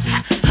the house,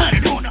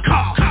 100 on the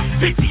car,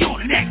 50 on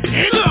the neck,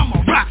 nigga, I'm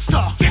a rock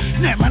star.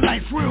 Now my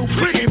life real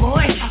pretty,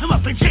 boy. I'm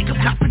up in Jacob,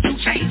 copping 2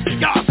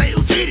 chains. Y'all say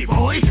who titty,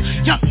 boys.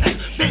 Young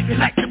baby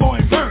like the boy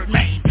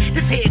Birdman.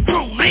 This head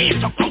grown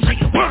man, so don't say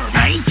a word,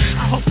 man.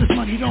 I hope this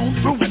money don't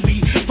ruin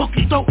me.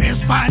 Poquito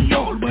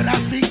Espanol, but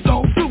I speak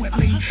so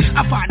fluently.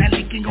 I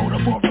finally can go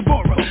to Bora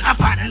Bora. I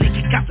finally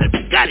can got the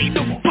Bugatti,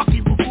 no more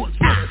fucking reports.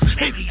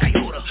 Heavy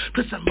iota,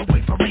 put some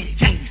away for rainy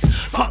days.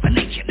 Father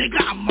nature,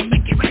 nigga, I'ma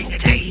make it rain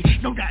today.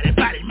 No doubt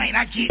about it, man,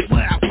 I get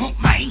what I want,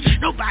 man.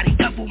 Nobody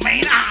double,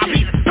 man, I'll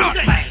be the start,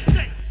 man.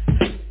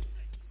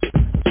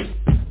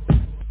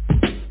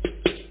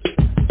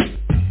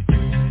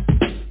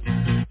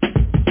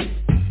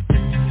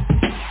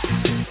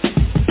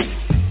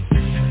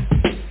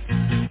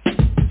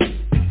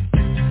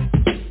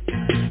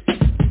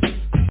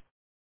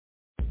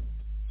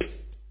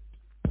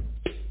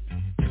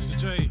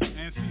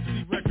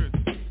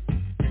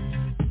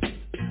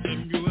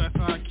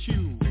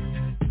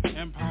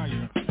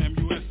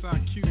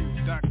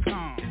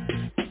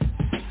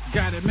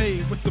 Got it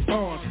made with the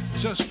bars,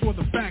 just for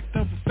the fact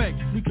of effect.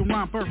 We can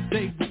rhyme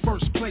birthday with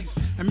first place,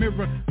 and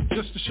mirror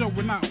just to show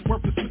we're not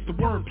worthless with the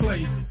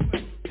wordplay.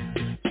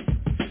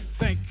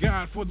 Thank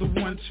God for the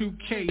 1-2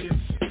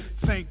 cadence.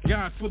 Thank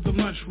God for the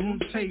lunchroom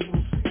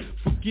tables.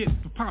 Forget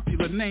the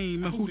popular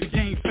name and who the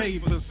game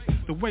favors.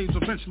 The waves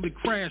eventually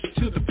crash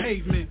to the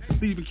pavement,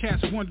 leaving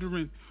cats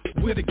wondering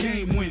where the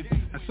game went.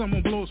 And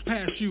someone blows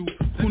past you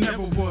who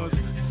never was,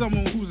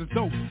 someone who's as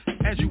dope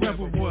as you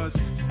ever was.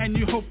 And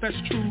you hope that's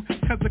true,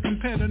 cause the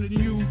competitor in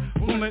you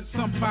won't let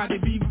somebody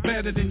be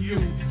better than you.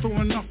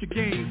 Throwing off your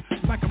game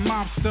like a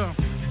mobster,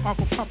 off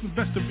a poppin'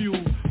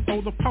 vestibule.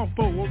 Oh, the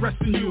popo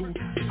arresting you.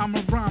 I'm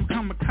a rhyme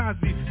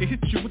kamikaze. It hit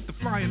you with the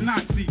flying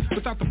Nazi.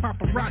 Without the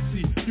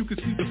paparazzi, you can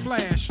see the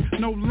flash.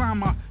 No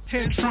llama,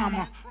 head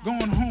trauma.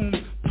 Going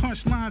home,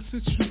 punchline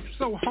sits you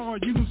so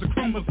hard you lose a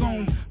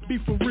chromosome. Be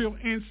for real,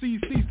 NC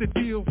sees the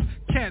deal.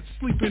 Cats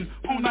sleeping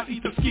on our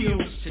ether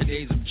skills.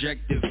 Today's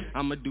objective,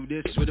 I'ma do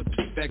this with a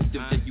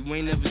perspective that you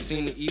ain't ever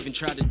seen or even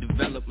try to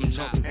develop. I'm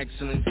talking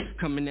excellence,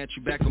 coming at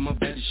you back on my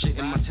better shit.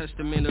 And my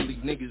testament of these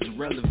niggas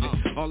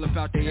irrelevant. All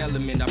about their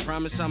element, I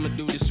promise I'ma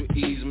do this with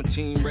ease. My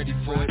team ready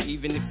for it,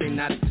 even if they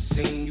not at the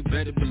scene. You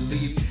better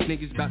believe,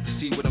 niggas about to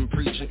see what I'm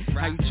preaching.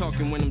 How you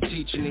talking when I'm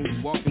teaching and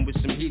you walking with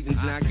some heathens?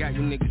 Now I got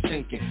you niggas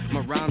thinking.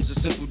 My rhymes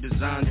are simple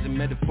designs in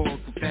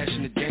metaphorical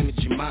fashion to damage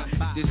your mind.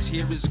 If this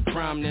here is a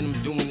crime, then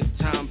I'm doing it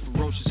time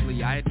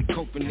ferociously. I had to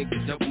cope a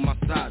nigga double my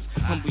size.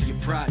 Humble your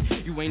pride,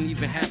 you ain't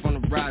even half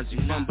on the rise. You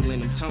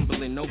fumbling, I'm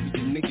tumbling over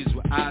you niggas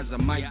with eyes. I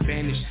might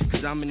vanish,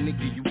 cause I'm a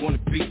nigga you wanna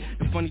be.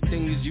 The funny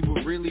thing is you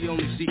were really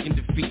only seeking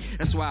defeat.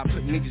 That's why I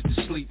put niggas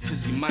to sleep, cause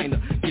you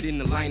minor. Get in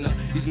the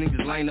lineup, these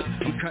niggas line up.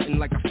 I'm cutting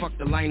like I fucked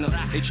the lineup.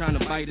 They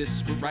tryna bite us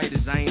with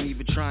writers, I ain't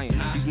even trying.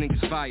 These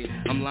niggas fired,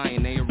 I'm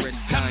lying, they already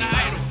dying. I'm the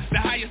idol, the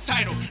highest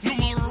title,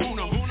 numero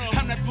uno.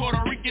 I'm not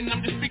Puerto Rican,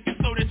 I'm just speaking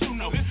so that you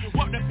know.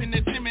 Walked up in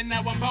the gym and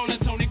now I'm ballin'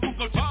 Tony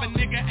Kukoc. If a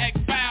nigga act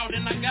foul,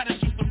 then I gotta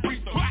shoot some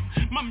free throws.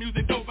 My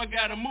music dope, I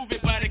gotta move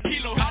it by the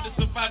kilo. How to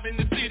survive in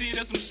the city,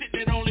 that's some shit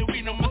that only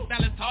we know. My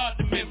style is hard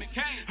to mimic,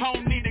 I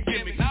don't need a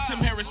gimmick. Tim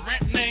Harris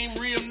rap name,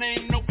 real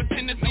name, no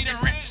pretenders. Need a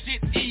rap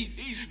shit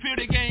easy, feel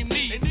the game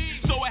need.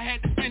 So I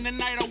had to spend the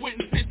night, I went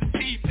and pitched the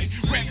TV.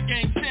 Rap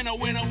game center,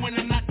 when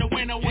I'm not the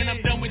winner. When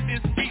I'm done with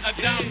this beat,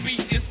 a dumb beat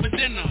is for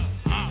dinner.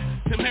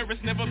 Tim Harris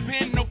never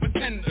been no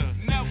pretender.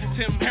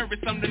 Tim Harris,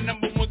 I'm the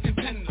number one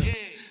contender.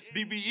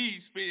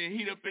 DBE spitting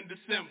heat up in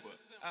December.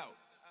 Out.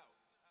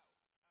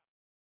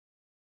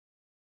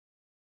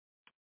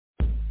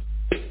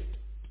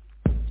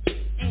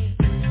 Hey,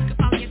 you can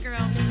follow your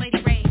girl, Miss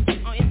Lady Ray,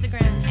 on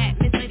Instagram at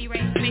Miss Lady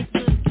Ray,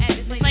 Facebook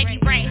at Miss Lady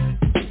Ray.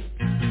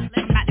 I'm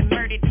about to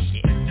murder this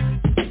shit.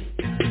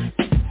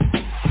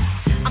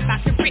 I'm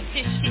about to rip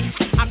this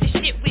shit. I'm the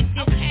shit with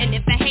this. And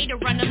if a hater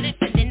run a lip,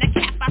 then the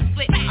cap I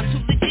split. I'm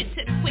too legit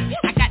to quit.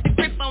 I got the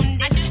grip on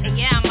this. And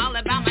yeah, I'm all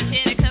about my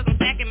cheddar cause I'm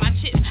stacking my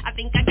chips. I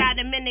think I got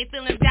them and they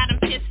feelings got them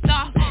pissed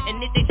off.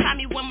 And if they try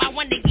me one by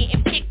one, they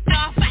getting picked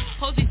off.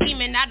 Posey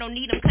scheming, I don't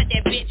need them, cut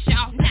that bitch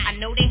off. I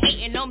know they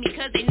hating on me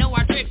cause they know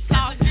I drip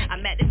sauce.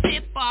 I'm at the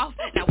tip off,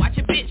 now watch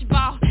a bitch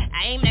ball.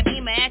 I aim that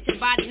beamer at your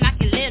body, knock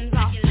your limbs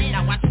off.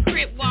 Now watch them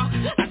crip walk,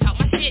 I talk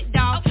my shit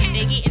dog.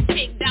 They getting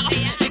ticked off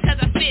because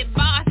I spit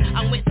bars.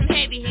 I'm with some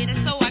heavy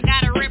hitters, so I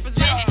gotta represent.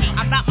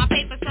 I bought my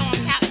paper, so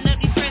I'm counting up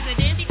these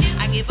presidents.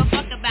 I give a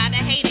fuck about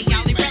a hater,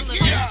 y'all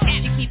irrelevant.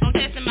 She keep on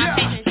testing my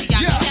patience, she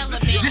got me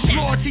relevant. This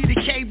loyalty to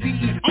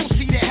KBE, I don't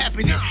see that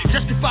happening.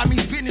 Justify me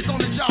business on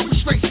the job, we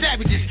straight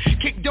savages.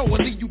 Kick door will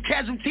leave you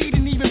casualty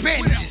and even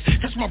bandages.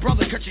 That's my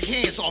brother, cut your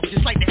hands off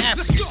just like the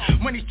applicants.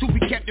 Money's to be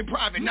kept in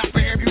private, not for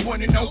everyone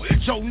to know.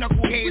 Joe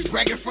knuckleheads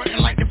bragging frontin'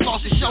 like the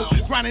Flossy show.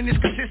 Grinding is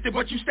consistent,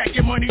 but you stack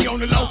your money on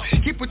the low.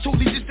 Keep it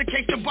toolie just in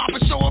case the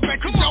bopper show up at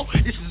your door.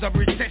 This is a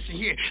recession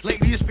here,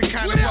 lately it's been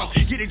kinda rough.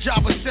 Get a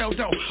job or sell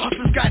though,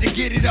 hustlers gotta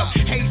get it up.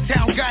 Hayes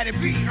Town gotta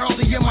be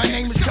early, and my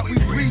name is Cut. We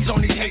breeze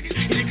on these haters,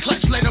 in the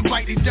clutch let them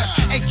bite it dust.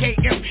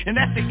 AKM, and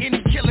that's the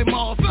any killing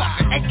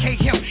motherfucker.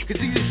 AK him, cause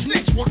he's a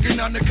snitch working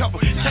undercover.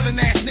 Telling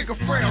ass nigga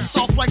frail,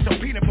 soft like some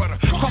peanut butter.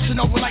 Crossing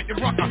over like the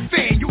rock, I'm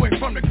fan, you ain't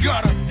from the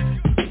gutter.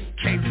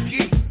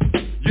 KBE.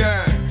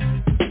 Yeah.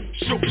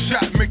 Show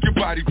shot, make your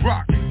body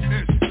rock.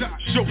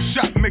 Show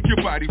shot, make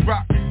your body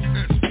rock.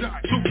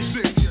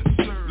 2-6.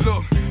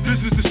 Look, this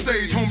is the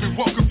stage, homie.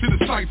 Welcome to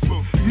the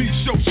cypher. Me,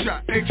 Show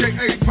Shot,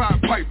 aka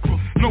Pied Piper.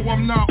 No,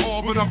 I'm not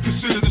all, but I'm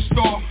considered a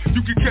star.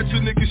 You can catch a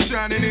nigga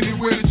shining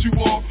anywhere that you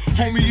are.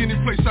 Homie, any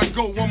place I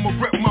go, I'ma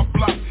rep my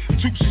block.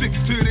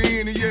 2-6 to the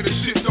end, and yeah, the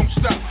shit don't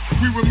stop.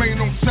 We remain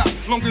on top,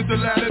 long as the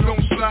ladder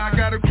don't slide.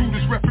 Got a crew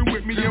that's reppin'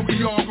 with me, and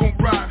we all gon'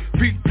 ride.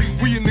 Beat,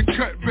 we in the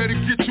cut, better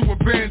get you a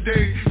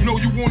band-aid. Know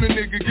you want a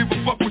nigga, give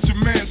a fuck what your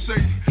man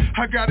say.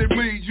 I got it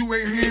made, you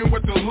ain't hearing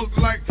what the hook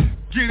like.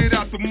 Get it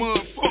out the mud,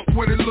 fuck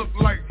what it look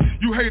like.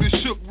 You haters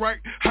shook, right?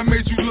 I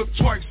made you look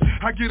twice.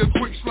 I get a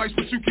quick slice,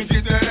 but you can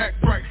get that act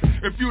right.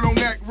 If you don't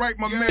act right,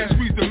 my man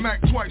squeeze the Mac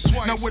twice.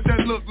 Now what that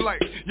look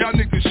like? Y'all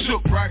niggas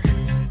shook, right?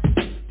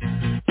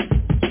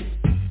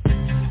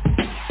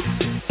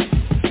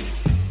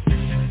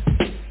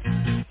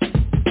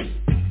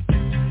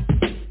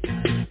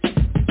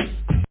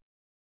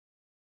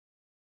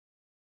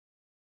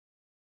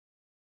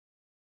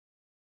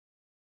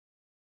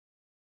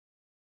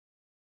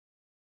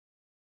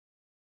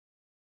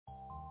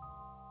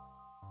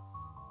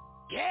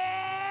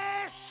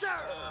 Yes, sir.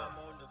 I'm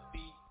on the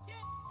beat.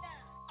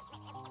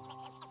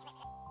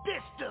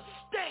 This the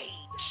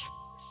stage.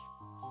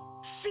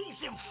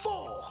 Season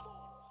 4.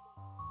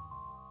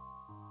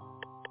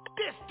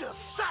 This the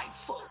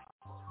cipher.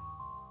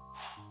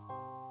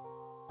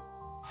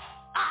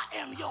 I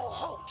am your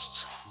host.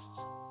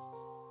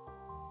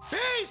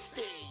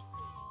 Beastie.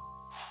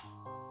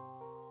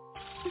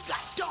 We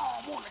got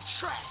Dom on the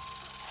track.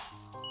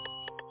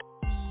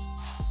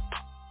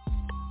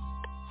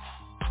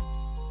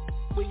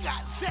 We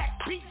got Zach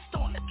Beast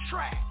on the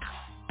track.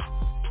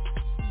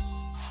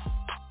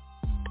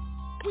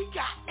 We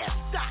got F.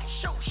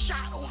 Show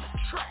Shot on the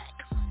track.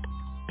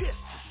 This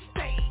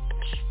the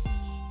stage.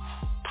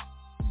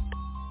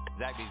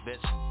 Zach Beast,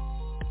 bitch.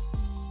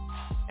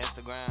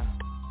 Instagram,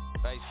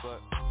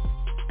 Facebook.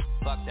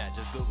 Fuck that,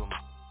 just Google me.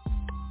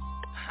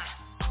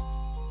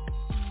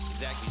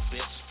 Zach Beast,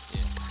 bitch. Yeah.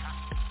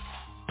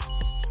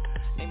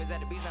 Name is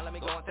at the beat, now let me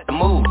go and set the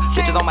move.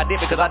 Bitches on my dick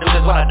because I do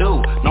just what I do.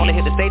 Known to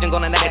hit the stage and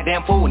gonna knock that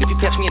damn fool. And if you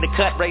catch me in the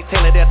cut, Ray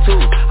Taylor there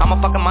too. I'm a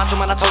fucking macho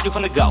man, I told you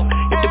from the go.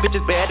 If the bitch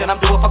is bad, then I'm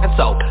doing fucking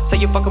so.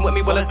 Say you fucking with me,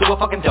 well let's do a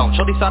fucking don't.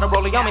 Shorty started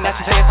rolling on me, now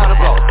she say it's time to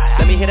roll.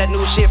 Let me hear that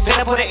new shit, pin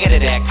and put it into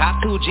that.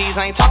 Cop 2 G's,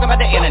 I ain't talking about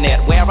the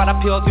internet. Where I ride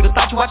up pills, you just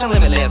thought you watching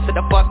Limitless. Sit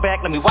the fuck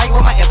back, let me wipe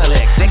with my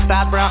intellect. 6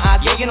 eyes, brown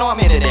eyes, yeah you know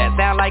I'm into that.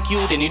 Sound like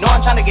you, then you know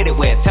I'm trying to get it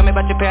wet. Tell me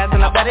about your past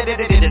and I bet it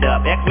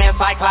up. X-Men,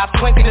 Cyclops,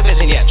 you ain't seen the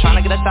vision yet.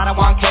 Trying to get a shot at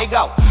 1K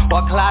go.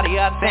 Or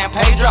Claudia, San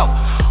Pedro.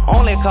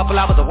 Only a couple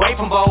hours away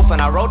from both,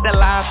 and I wrote that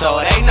line so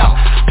they know.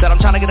 Said I'm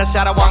trying to get a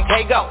shot at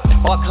 1K go.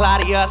 Or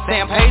Claudia,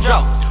 San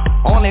Pedro.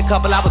 Only a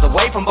couple hours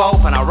away from both,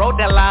 and I wrote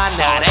that line,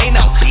 now they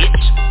know,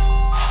 bitch.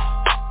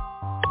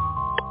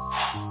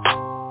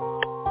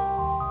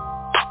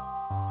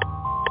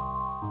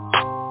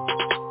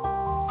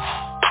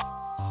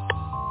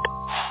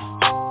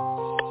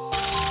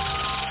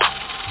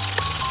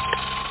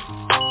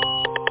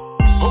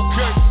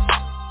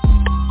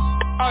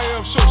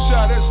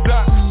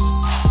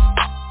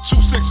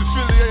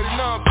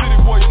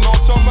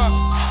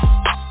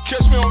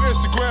 Catch me on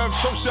Instagram,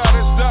 ShowShot_.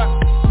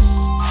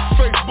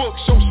 Facebook,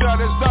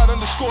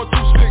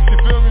 ShowShot_26, you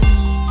feel me?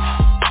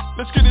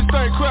 Let's get this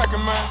thing cracking,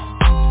 man.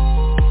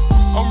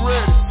 I'm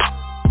ready.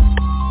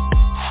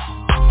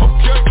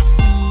 Okay.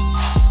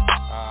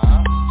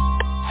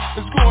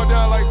 It's going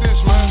down like this,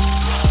 man.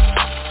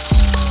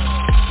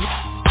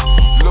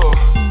 Look,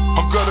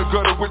 I'm gutter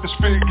with the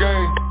speed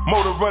game.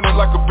 Motor running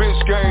like a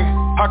bitch game.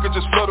 I could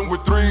just flood him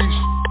with threes,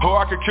 or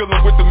I could kill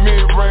him with the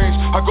mid-range.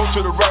 I go to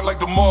the rack like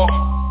the mall.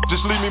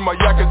 Just leave me my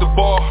yak at the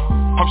bar.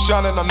 I'm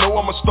shining, I know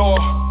I'm a star.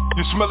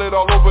 You smell it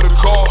all over the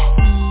car.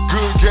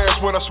 Good gas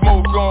when I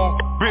smoke on.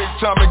 Big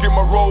time and get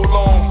my roll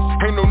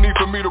on. Ain't no need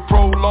for me to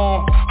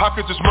prolong. I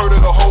could just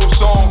murder the whole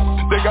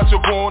song. They got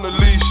your boy on the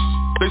leash.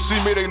 They see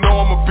me, they know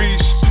I'm a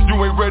beast. You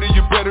ain't ready,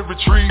 you better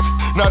retreat.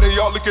 Now they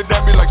all looking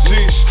at me like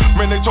geez.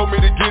 Man, they told me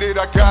to get it,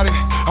 I got it.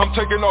 I'm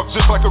taking off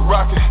just like a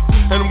rocket.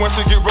 And once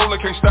it get rolling,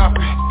 can't stop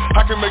it.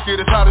 I can make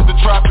it as hot as the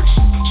tropics.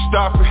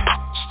 Stop it,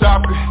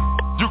 stop it.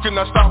 You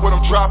cannot stop what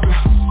I'm dropping.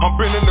 I'm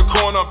been in the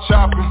corner, I'm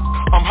chopping.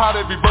 I'm hot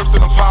every verse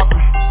that I'm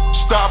popping.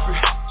 Stop it,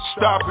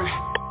 stop it.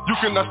 You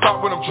cannot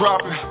stop what I'm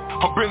dropping.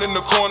 I'm been in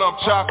the corner, I'm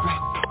chopping.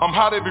 I'm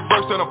hot every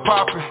verse that I'm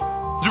popping.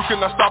 You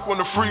cannot stop on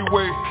the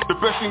freeway. The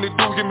best thing to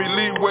do, give me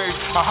leeway.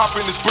 I hop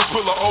in this book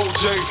full of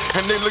OJ,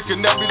 and they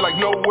looking at me like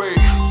no way.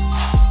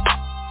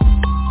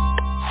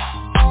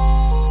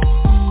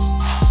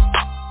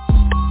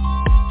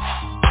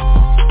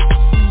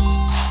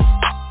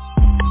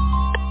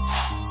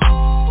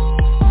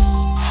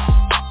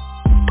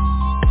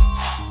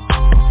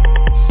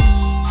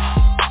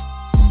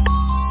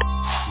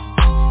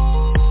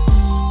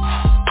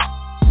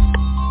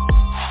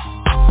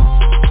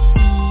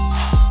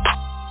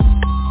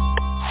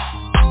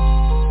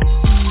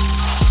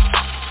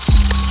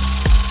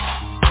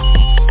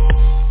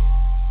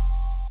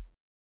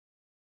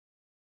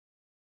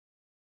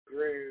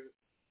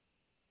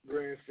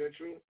 Grand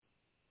Central,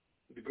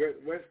 the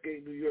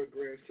Westgate, New York,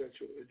 Grand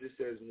Central. It just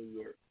says New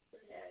York.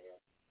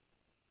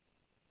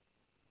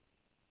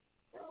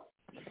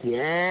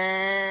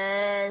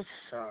 Yes,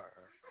 sir.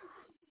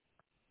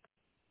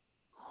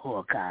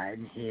 Hawkeye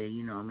in here,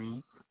 you know what I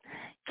mean?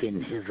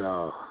 Getting his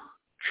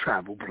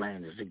travel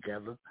plans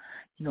together.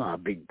 You know how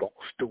Big Boss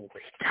do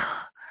it.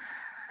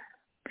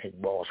 Big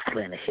Boss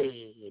plan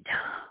ahead.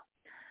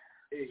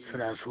 So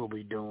that's what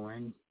we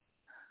doing.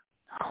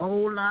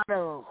 Whole lot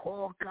of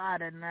Hawkeye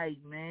tonight,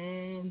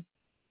 man.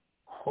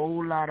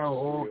 Whole lot of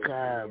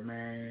Hawkeye,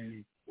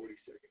 man.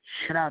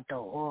 Shout out to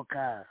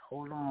Hawkeye.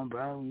 Hold on,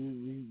 bro.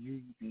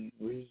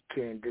 We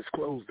can't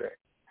disclose that.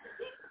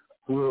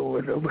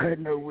 Well, nobody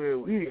know where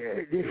we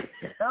at.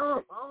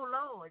 Hold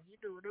on. You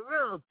doing the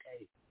real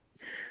thing.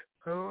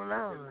 Hold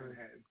on.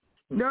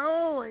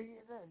 No,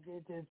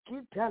 just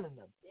keep telling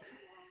them.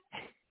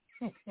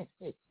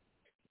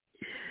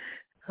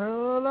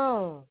 Hold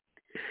on.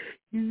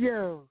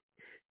 Yo.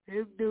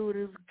 This dude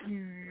is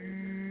cute.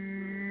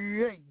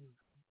 Hey,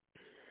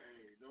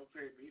 don't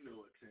pay me no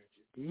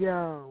attention.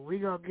 Yo, we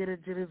gonna get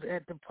into this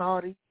at the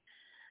party.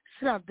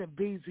 Shout out to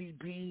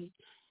BCB.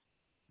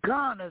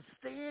 Ghana,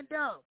 stand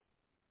up.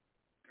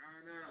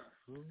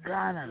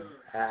 Ghana.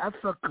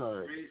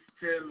 Africa. Grace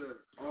Taylor,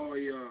 all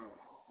y'all.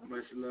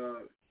 Much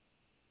love.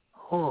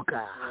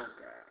 Hawkeye.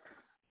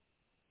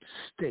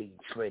 Stage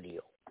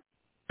radio.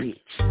 Bitch.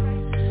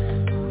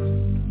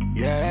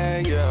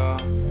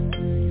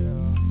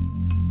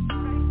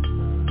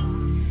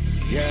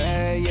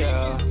 Yeah.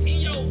 yeah,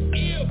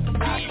 yeah.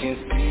 I can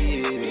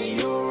see it in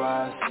your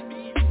eyes.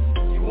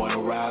 You wanna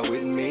ride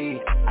with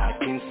me? I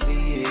can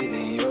see it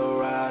in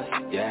your eyes,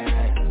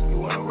 yeah. You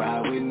wanna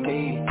ride with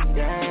me?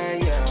 Yeah,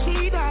 yeah.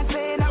 She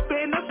dancing up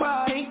in the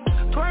party.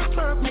 Twerk,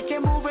 twerk, make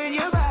you move in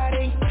your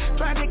body.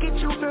 Try to get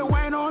you to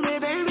wine on me,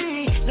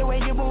 baby. The way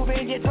you move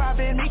it, you're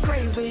driving me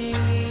crazy.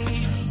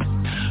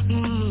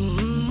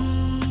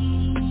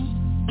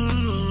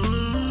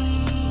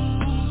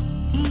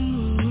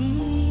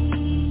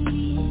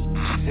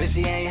 Said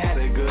she ain't had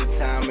a good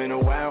time in a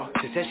while.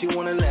 She said she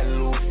wanna let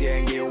loose, yeah,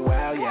 and get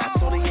wild. Yeah, I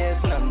told her, yeah,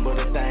 it's nothing but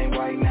a thing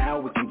right now.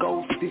 We can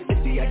go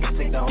 50-50, I can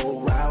take the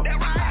whole route.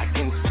 I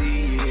can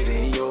see it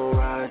in your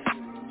eyes.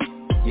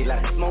 You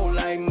like to smoke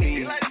like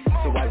me.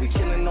 So why we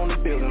chillin' on the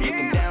building,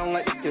 looking down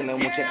like the ceiling?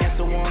 Won't you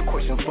answer one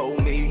question for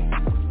me?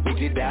 Would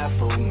you die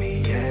for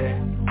me, yeah?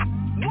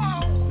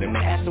 Let me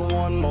ask her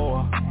one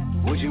more.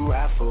 Would you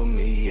ride for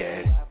me,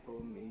 yeah?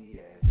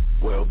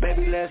 Well,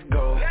 baby, let's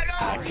go.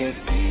 I can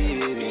see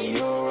it in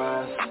your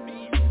eyes.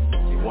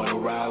 You wanna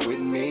ride with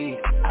me?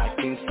 I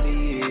can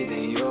see it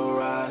in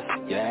your eyes,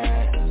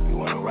 yeah. You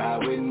wanna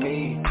ride with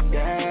me?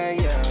 Yeah,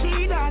 yeah.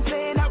 She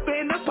dancing up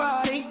in the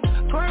party.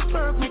 Twerk,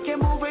 twerk, make you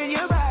move in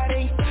your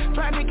body.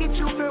 Trying to get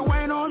you to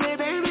wine on me,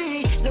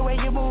 baby. The way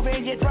you move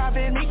it, you're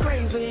driving me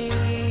crazy.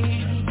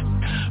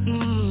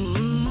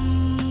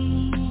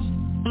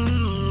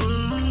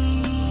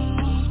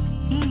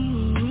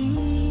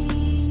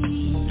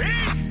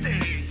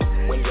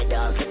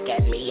 Look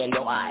at me in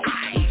your eyes.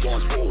 He's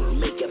on spool,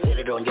 make you feel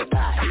it on your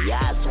thigh.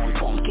 Eyes on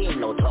pumpkin,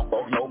 no talk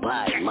about no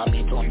pie. My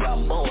beat on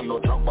Rumbo, no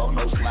talk about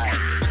no slide.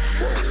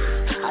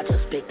 Whoa, I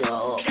just picked her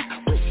up,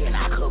 wishing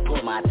I could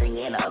put my thing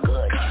in her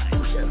good.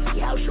 You should see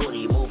how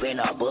shorty moving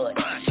her butt.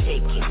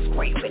 Shaking,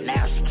 scraping,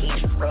 now she can't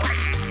scrub.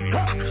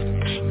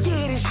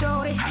 Get it,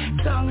 shorty,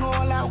 tongue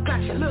all out,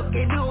 got you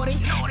looking naughty.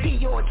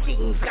 Dior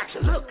jeans, got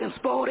you looking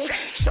sporty.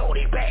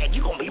 Shorty bag,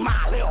 you gon' be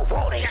my little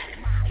brody.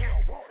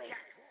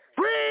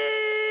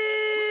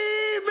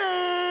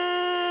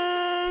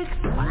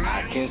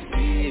 I can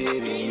see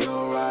it in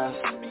your eyes.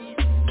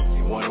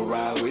 You wanna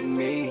ride with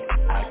me?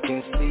 I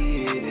can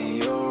see it in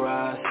your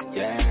eyes,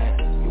 yeah.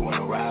 You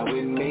wanna ride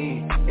with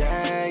me?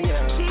 Yeah,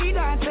 yeah. She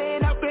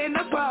dancing up in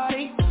the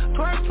party.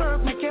 Twerk,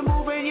 twerk, make you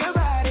move in your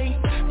body.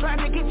 Trying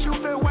to get you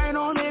to wine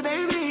on me,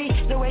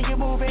 baby. The way you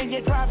move it,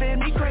 you're driving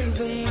me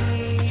crazy.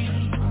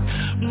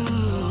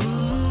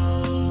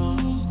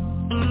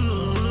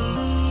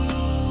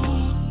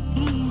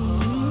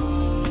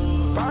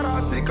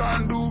 Parati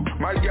can do.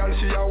 My girl,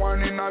 she a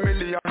one in a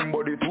million.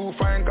 Body too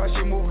fine cause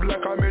she move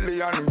like a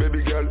million.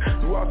 Baby girl,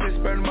 you have to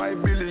spend my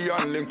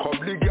billion. Link up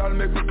the girl,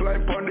 make me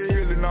climb on the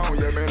hill now.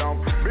 Yeah, me now.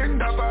 Bring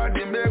the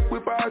body, make we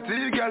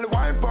party. Girl,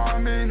 wine for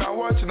me, now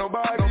watch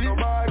nobody.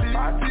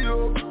 Party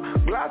up,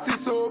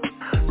 glasses up.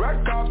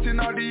 Red cups in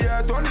the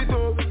air, turn it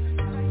up.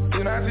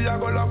 Tonight we a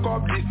go lock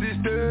up the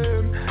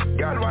system.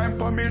 Girl, wine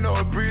for me,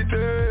 no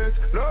pretense.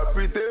 No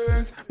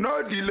pretense,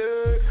 no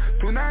delay.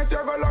 Tonight you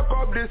go lock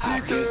up the system. I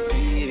can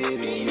see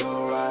it in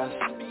your eyes.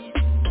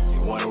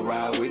 You wanna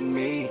ride with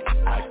me?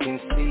 I can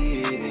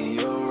see it in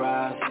your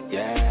eyes,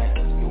 yeah.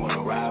 You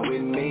wanna ride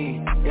with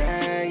me?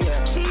 Yeah,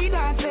 yeah. She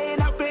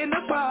dancing up in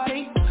the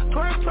party.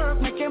 Twerk,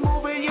 twerk, make you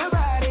move in your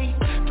body.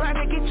 Trying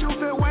to get you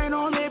to wine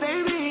on me,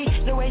 baby.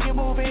 The way you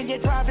move it, you're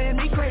driving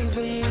me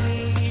crazy.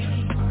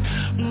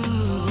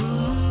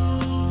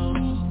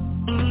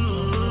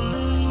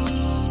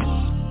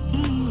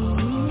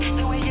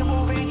 The way you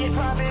move it, you're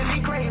driving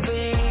me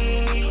crazy.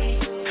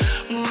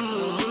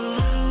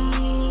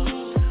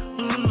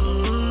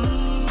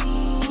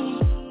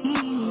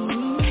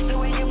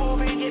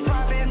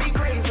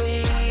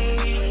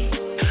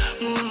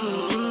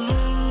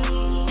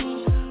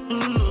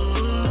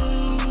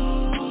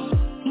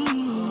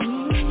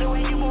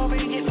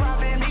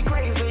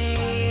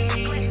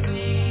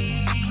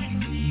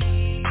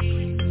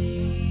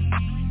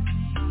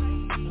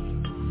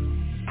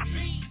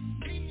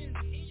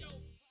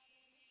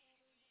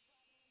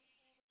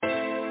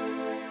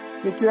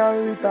 Me can't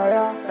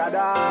retire,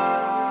 tada.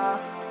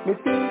 Me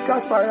think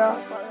as fire,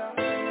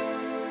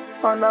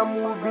 and I'm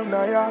moving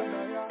higher.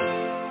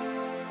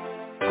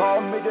 Call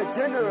me the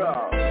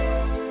general.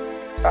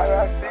 I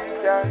still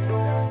can do,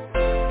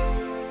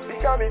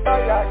 because me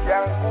fire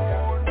can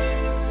cool.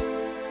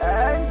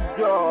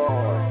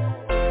 Enjoy.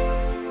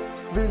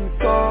 Been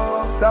so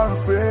some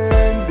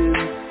friendly.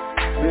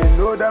 They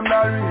know them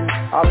not real.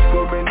 I'm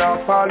coming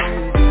up all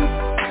with it.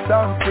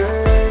 Some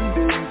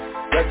friendly.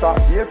 Yes, I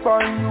hear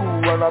from you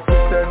and I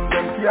pretend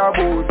them care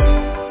about you.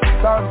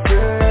 Some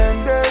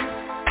friendly.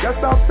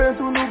 Yes, I pay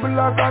to no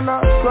black and I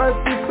try to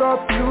pick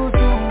up you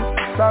too.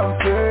 Some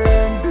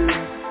friendly.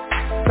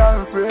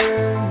 Some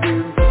friendly.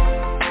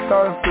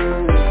 Some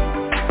friendly.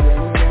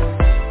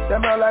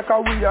 Them are like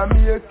how we are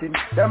making.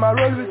 Them are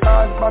roll with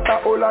us, but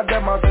all of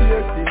them are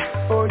faking.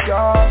 Oh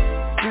yeah.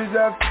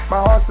 Reserve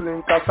my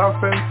hustling, cause some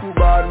friends too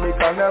bad, me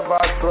can never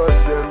trust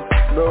them.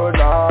 No,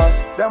 nah,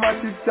 them a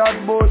chit chat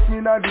bout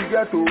me na the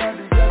ghetto.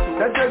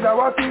 They say that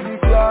what to the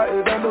cry,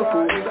 they don't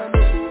know.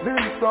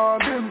 Bim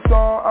song,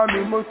 I'm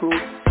in moto.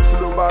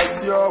 Slow back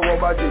your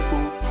wabadeko.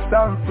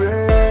 Some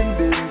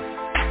friending.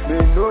 They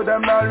know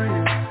them not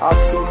real.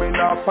 After me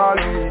not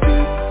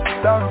palliative.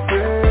 Some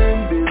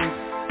friending.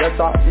 Yes,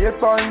 I hate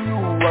on you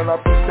and I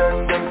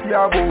pretend them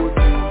care about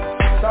you.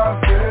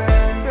 Some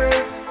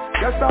friending.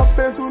 Yes, I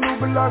pay to no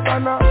black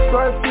and I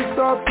try to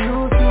stop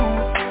you too.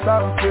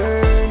 Some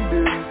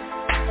friending.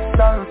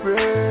 Some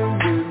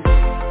friending.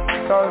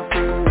 Some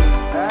friending.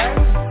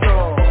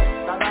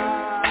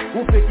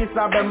 Who fake it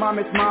up and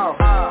mommy smile?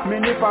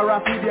 Many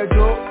parasi their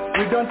joke,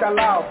 we don't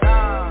allow.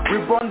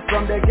 We born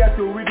from the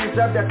ghetto, we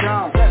deserve the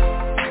crown.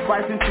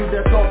 Fighting to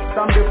the top,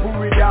 some they pull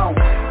me down.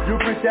 You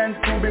pretend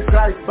to be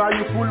Christ, but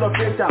you full of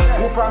Satan.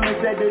 Who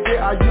promise that the day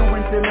are you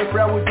in me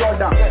prayer with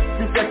Jordan?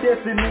 Sister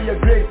tasting me your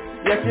grace,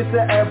 yes it's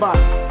a Evan.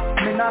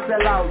 Me not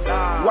sell out,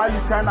 why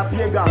you tryna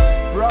pagan?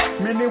 Bro,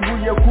 me ni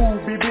buye cool,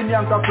 bibi ni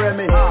anka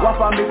frame.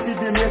 Wapa me see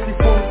the messy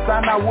phone,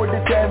 sana would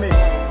tell me.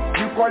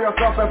 You call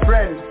yourself a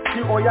friend,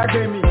 see oya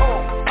me.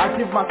 I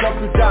give myself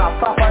to Jah,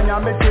 Papa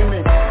nyame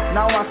me.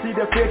 Now I see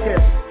the fakers,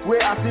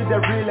 where I see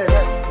the realest.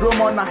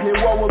 Roman I hear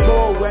what will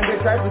go when they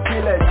try to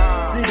kill it.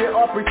 See they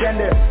all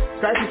pretenders,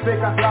 try to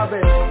fake us love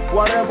it.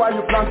 Whatever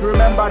you plan to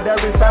remember,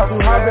 there is time to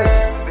have it.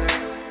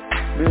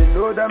 They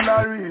know them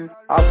not real,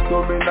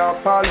 after me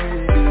not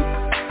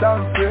palliative.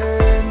 Some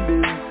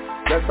friending,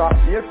 yes I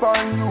hate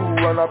on you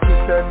and I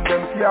pretend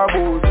them care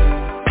about you.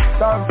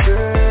 Some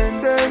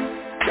friending,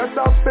 yes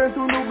I pay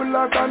to no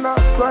black and I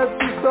try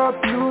to stop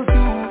you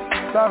too.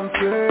 Some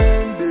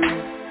friending,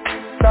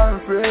 some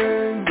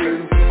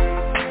friending,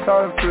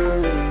 some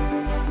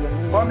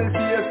friending. For me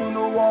fear to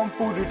no one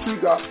pull the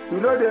trigger. You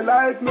know they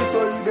like me so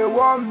you they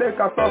want make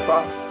a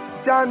suffer.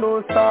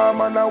 Jano star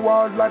man I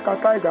want like a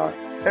tiger.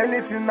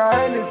 Anything or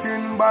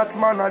anything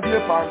Batman a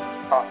day pan.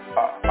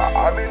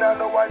 I mean I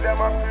know why them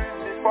a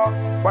praise me for,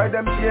 why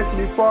them hate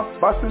me for.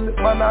 Battle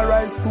man I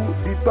rise to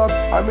the top.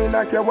 I mean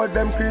I care what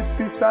them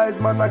criticize.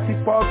 Man I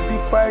keep up the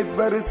fight.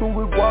 Very soon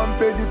we go and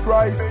pay the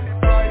price.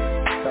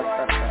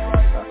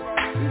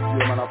 This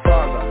year man a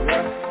father,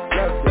 yeah.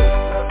 Let's go.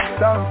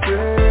 Some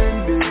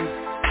friending,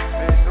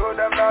 they know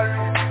them not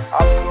real.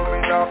 After me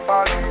not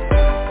falling.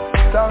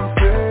 Some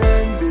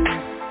friending,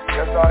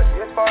 yes I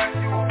hate on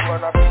you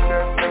and I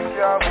pretend them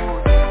care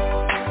about you.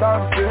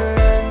 Some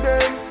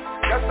friending,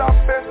 yes I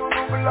pay to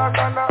do black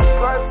and I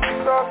try to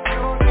stop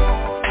you too.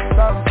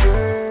 Some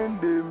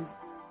friending,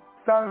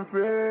 some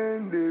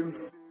friending,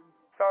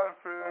 some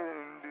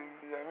friending.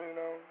 Hear me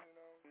now,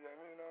 hear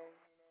me now,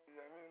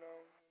 hear me now.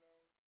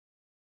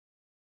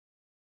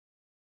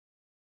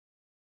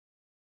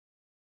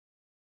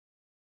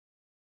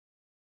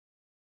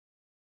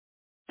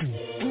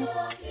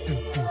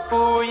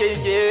 Oh yeah,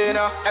 yeah,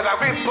 no. Have a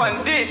grip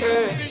on this.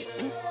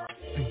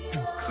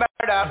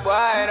 Murder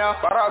boy, no.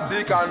 Parati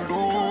can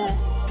do,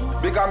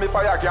 because me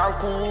fire can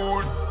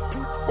cool.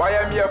 Why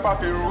am here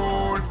papi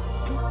rule?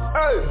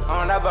 Hey,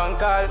 on a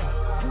bunkal.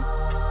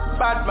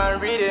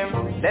 Batman read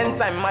him. Then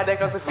time my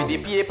deck also feed the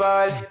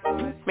people.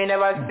 Me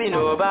never see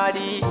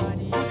nobody.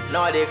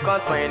 Now they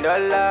can't find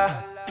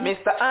dollar.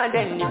 Mr. and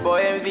then the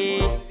boy MV.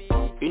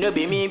 You know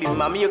be me, be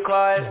mommy you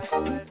call.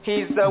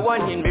 He's the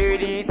one in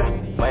birdies.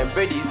 My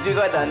bread is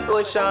bigger than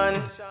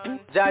ocean.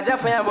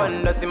 Jaja fire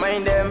one doesn't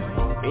mind them.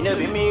 You know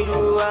be me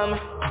do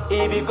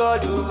if you go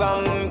do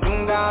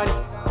kungani.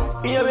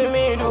 You know be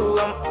me do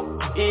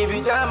if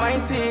you jam my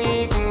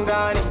tea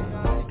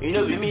kungani. You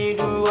know be me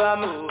do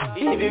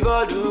if you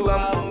go do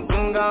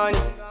kungani.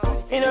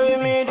 You know be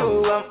me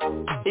do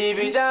if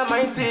you jam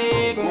my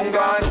tea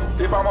kungani.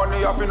 If I'm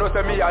money up, you know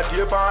say me a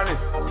Japan.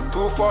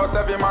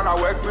 247 man I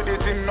work with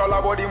the thing. All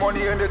about the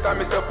money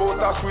anytime me say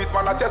post a sweet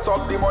man I test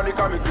up the money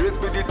can me grace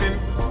with the thing.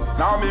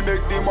 Now me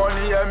make the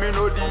money and me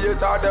know the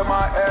hater them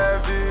are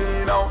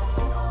heavy now.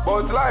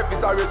 But life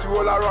is a race we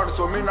all around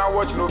so me not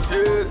watch no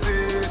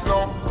faces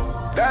no.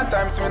 Then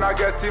times me not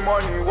get the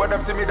money when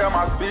them see me them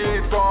a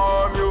speed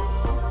from you.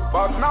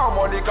 But now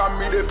money can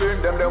me the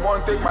pain them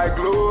won't take my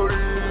glory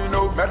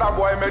no. Men and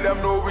boy make them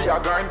know we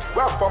are grind.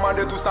 We have come and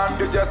they to stand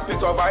they just fit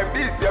survive.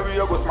 This year we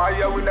go smile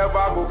here we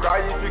never go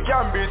cry. If you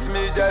can't beat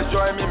me just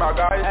join me my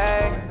guy.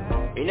 Hey,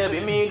 you know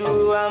be me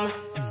do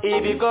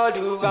if you go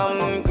do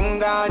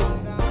kungani.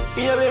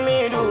 You know be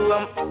me do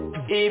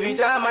if you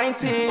jam my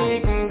tea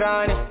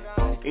kungani.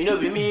 You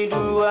know be me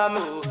do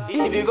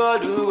if you go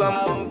do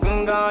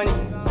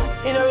kungani.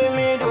 You know be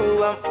me do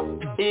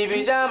if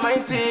you jam my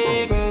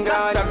tea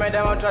kungani. Time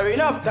them a try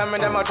enough, time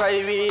them a try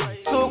we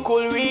too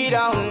cool we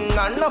down.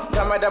 Enough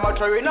time them a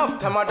try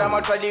enough, time them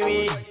a try the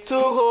we too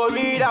hold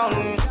we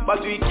down.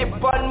 But we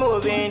keep on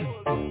moving.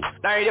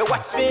 Now they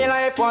watch me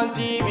live on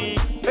TV.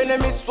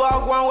 Enemies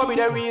swag one will be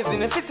the reason.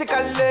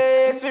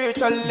 Physically,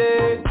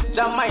 spiritually,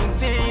 jam my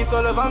teeth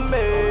all over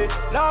me.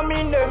 Now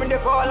me them they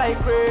fall like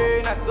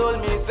rain. I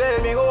told me say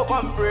me go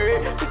and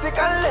pray.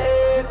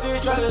 Physically,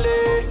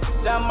 spiritually,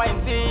 jam my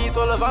teeth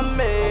all over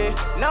me.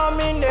 Now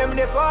me them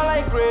they fall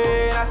like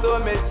rain. I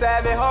told me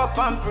say me hope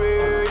and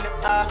pray.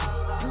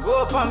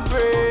 Go up and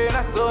pray.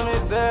 I told me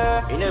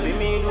say you know be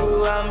me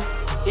do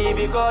if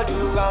you go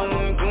do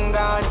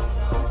kungani.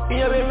 You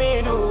know be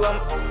me do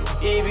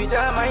Every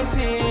time I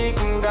see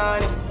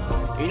Kungani,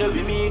 you know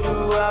be me do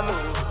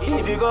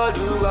if you go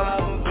do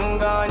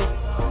Kungani,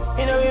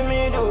 you know be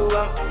me do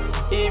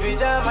every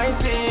time I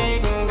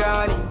see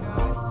Kungani.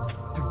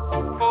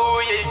 Oh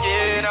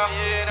yeah,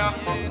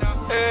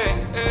 hey,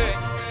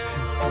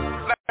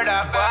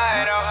 murder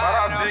fire,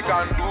 what I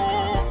can do,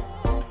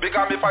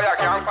 because me fire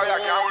can.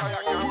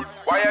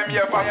 Why am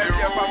here for you?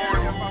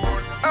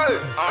 Hey,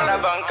 on the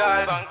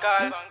bankal,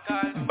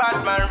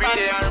 Batman read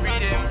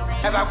him.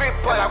 Have a grip,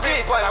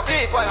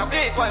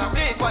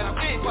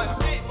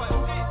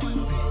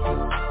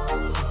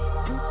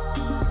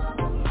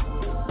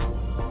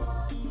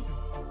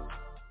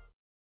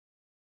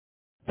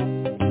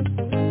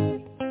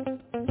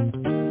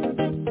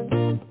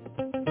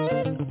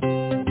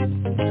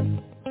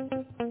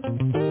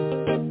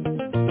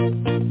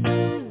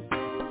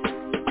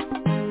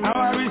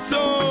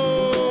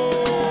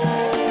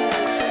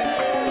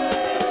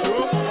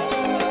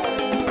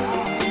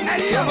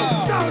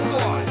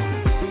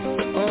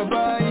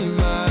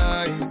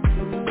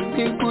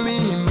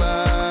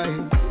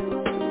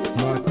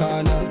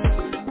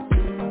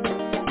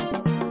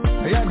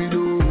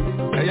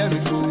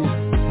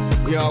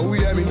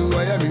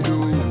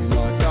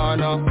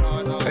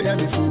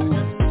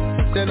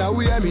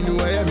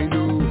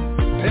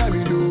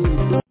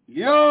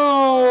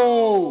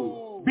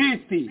 Yo,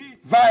 Beastie,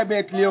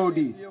 Vibrate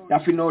Leody,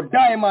 that you know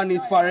Diamond is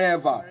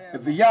forever.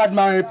 Every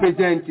Yardman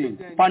representing,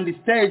 on the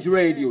stage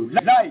radio,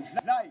 live.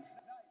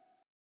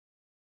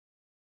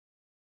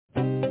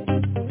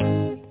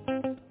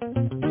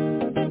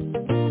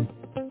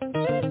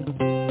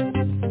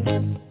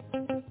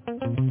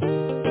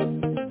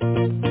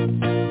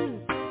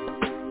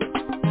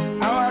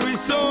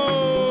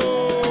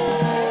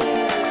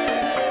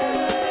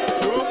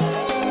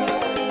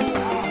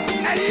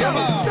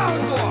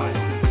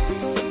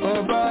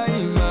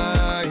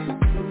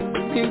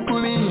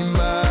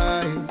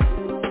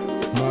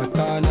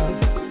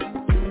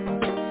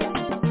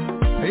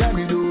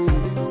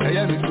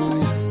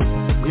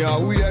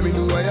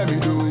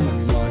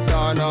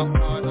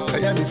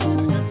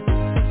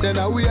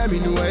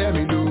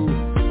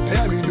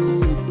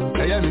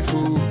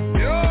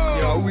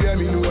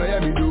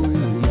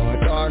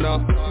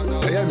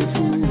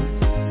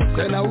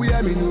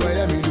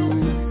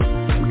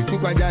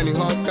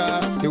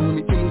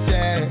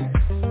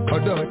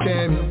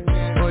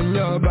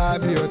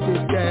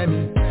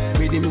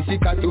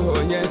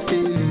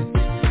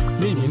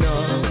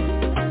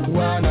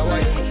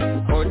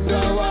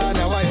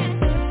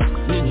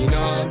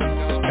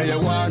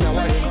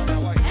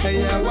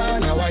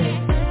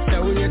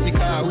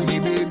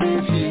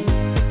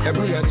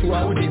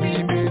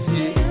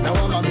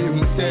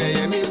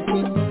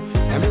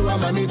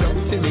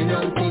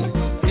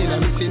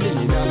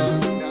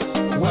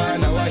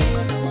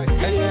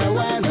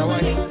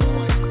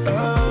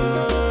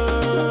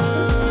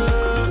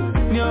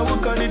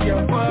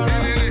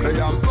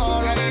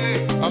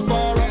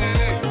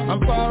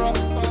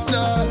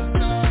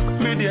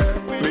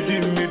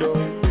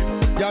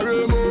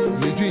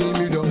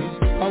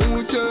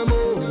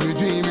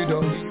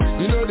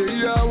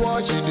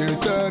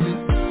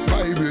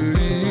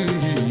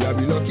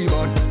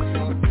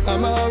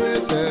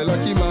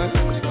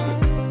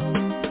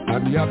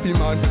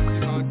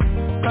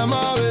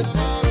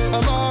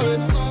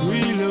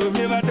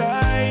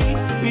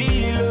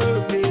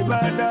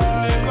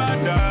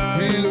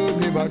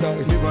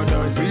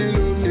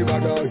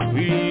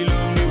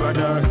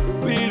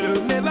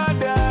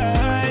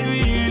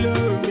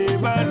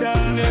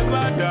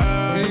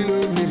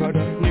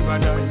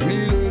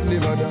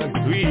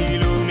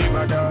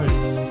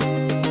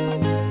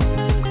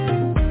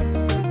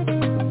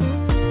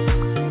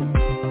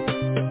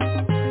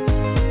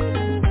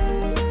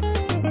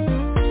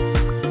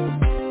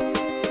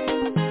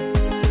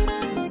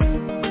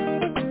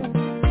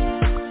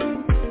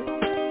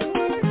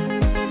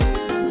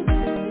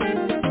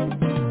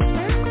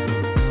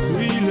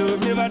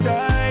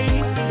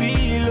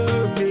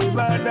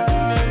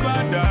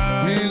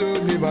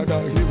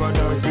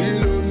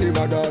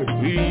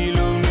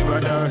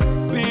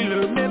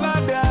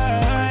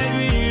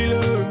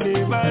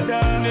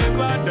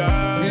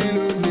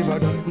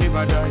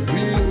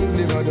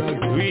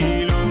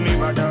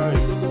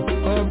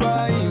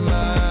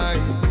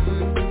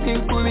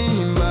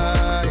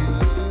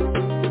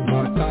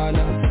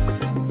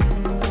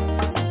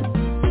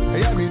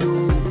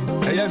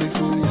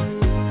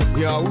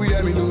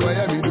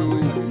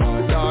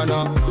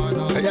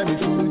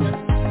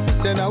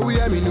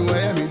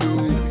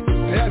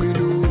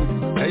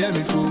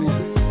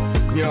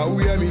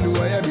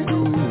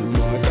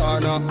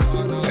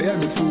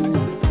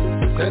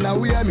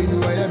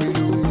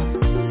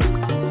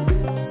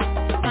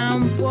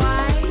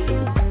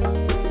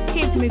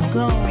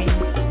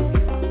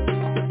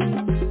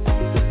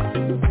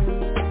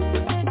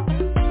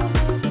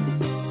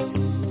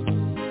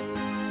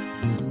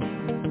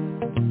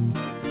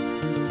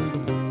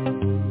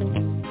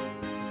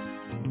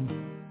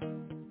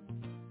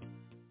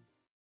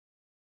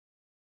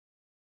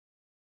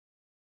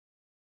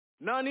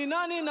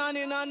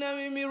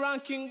 Nani, me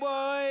ranking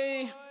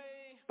boy.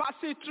 Pass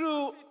it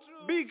through.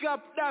 Big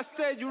up that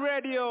stage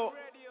radio.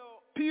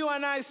 Pure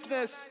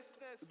niceness.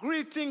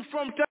 Greeting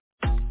from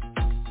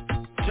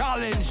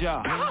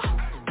Challenger.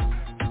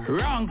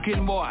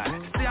 Ranking boy.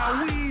 See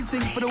how we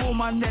sing for the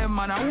woman them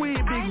man and we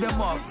big them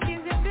up.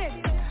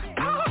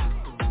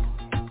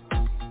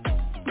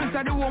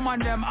 Mr. the woman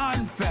them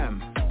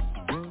anthem.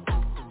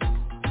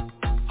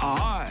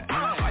 Alright.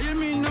 How you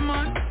mean the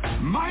man?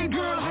 My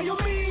girl, how you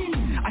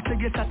mean? I say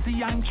yes, I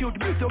see and cute,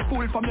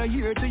 beautiful from your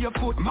ear to your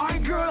foot. My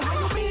girl,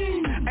 how you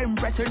mean?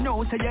 Embrace your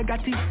nose, say you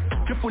got it.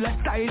 You're full of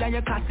style and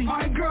you're classy.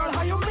 My girl,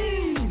 how you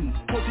mean?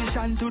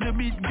 Position to the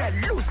beat, get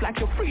loose like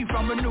you're free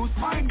from a noose.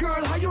 My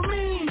girl, how you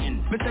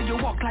mean? Me say you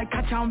walk like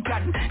a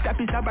champion. That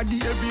is a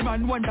body every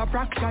man want a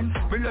fraction.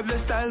 Me love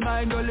your style,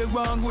 my girl, you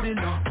want good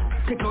enough.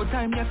 Take no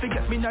time, you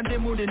forget me not the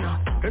mood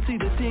enough. You see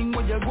the thing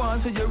when you go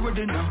on, so you're good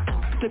enough.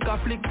 Take a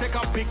flick, take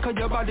a pic of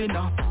your body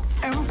now.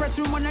 Empress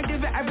woman, I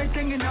give you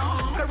everything, you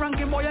know. The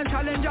ranking boy and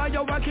challenger,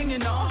 you're working, you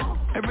know.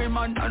 Every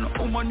man and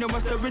woman, you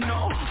must have, you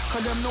know.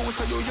 Cause them know,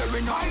 so you're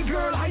hearing, my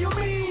girl, how you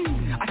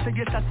mean? I say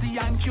yes, I see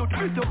and cute,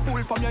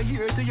 beautiful from your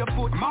ear to your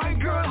foot. My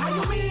girl,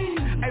 how you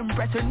mean?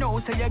 Empress your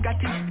nose, so you got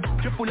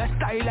it. You're full of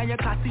style and you're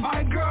classy.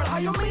 My girl, how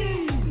you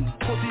mean?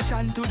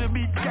 Position to the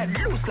beat, get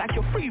loose like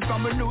you're free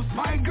from a noose.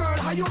 My girl,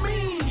 how you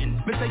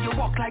mean? Me say you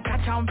walk like a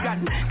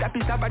champion. That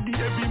is a body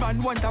every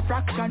man want a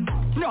fraction.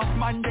 Enough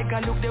man, take a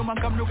look, they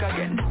want come look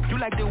again. You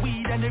like the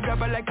weed and the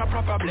grabber like a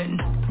proper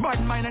blend.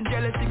 Bad mind and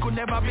jealousy could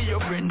never be your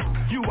friend.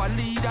 You a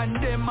lead and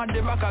them and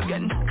the back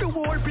again. The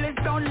whole place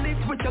down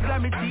lift with your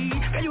glamity.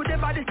 Can you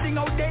never this thing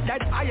out there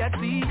that I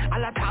see?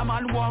 All the time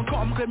and won't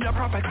come claim your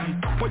property.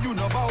 But you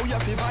know how you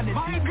feel vanity.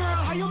 My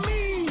girl, how you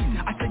mean?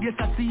 I say yes,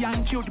 I see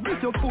and cute,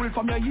 beautiful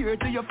from your ear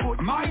to your foot.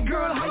 My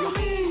girl, how you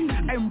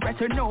mean? Embrace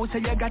your nose, say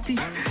you got it.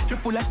 You're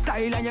full of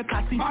style and you're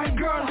classy. My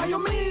girl, how you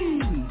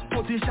mean?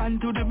 Position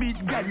to the beat,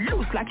 get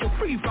loose like you're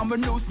free from a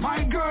noose.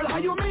 My girl, how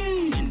you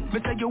mean? Me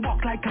say you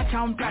walk like a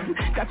champion.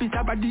 That is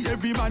a body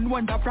every man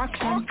want a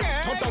fraction.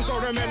 Okay.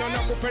 Mutanzore mena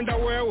nakupenda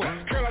wewe.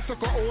 Kila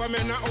siku uwe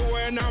mena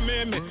uwe na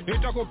mimi.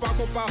 Nitakupa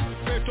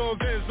vitu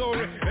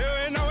vizuri.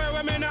 Ewe na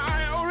wewe mena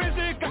haya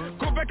urizika.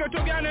 Kupe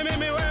kitu gani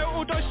mimi wewe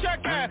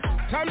utosheke.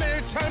 Tell me.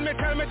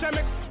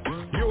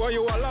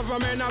 You are lover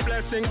man a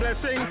blessing.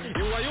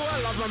 You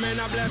are lover man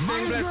a blessing.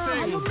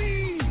 How you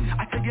mean?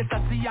 I say yes,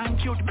 I see and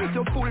cute,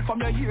 beautiful from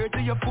your ear to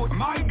your foot.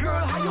 My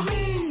girl, how you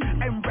mean?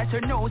 Embrace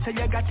your nose, say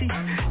you got it.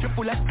 You're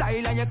full of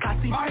style and you're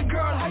classy. My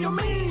girl, how you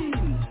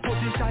mean?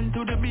 Position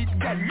to the beat,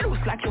 get loose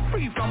like you're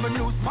free from a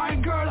noose. My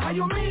girl, how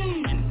you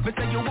mean? Me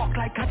say you walk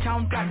like a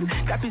champion.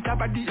 That is a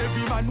body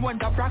every man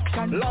want a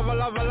fraction. Lover,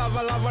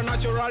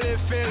 naturally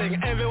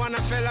feeling. Everyone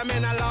I feel, I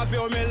mean I love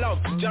you, me love.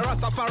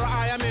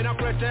 Jarastafari, I mean I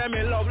pretend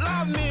me love.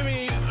 Love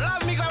me,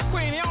 go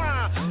queen, you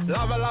wanna.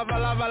 Lover,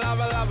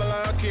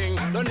 king.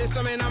 Don't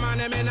listen me, no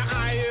man, I mean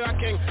I you a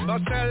king.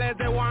 But tell it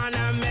they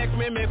wanna make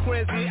me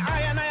crazy.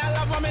 I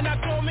love me,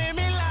 not to me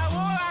love.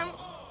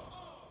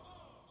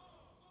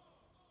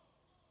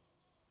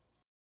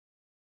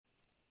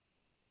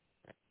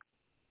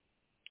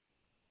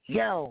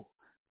 Yo,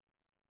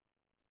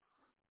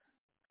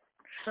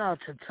 shout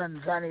to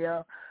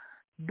Tanzania,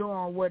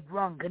 doing what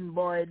Rankin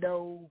Boy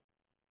do.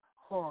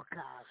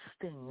 Hawkeye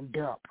stand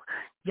up.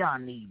 Y'all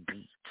need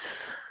beats.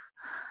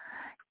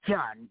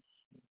 Y'all need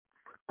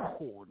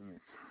recording.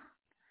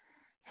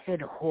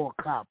 Head of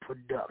Hawkeye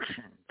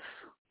Productions.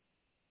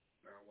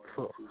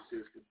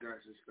 126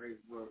 Productions,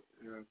 Facebook,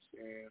 you know what I'm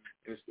saying?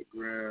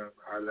 Instagram,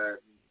 holla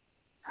at me.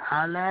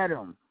 Holla at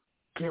them.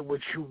 Get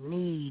what you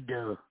need.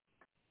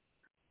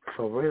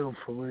 For real.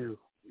 We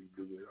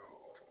do it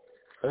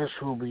all. That's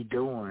what we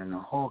doing.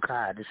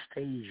 Hawkeye, the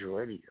stage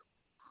radio.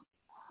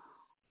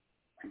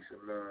 Peace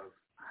and love.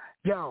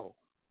 Yo,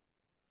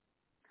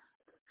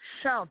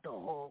 shout to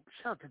Hawk,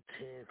 shout to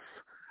Tiff,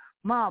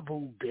 my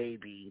boo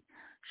baby.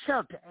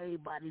 Shout to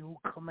everybody who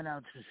coming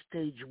out to the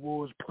Stage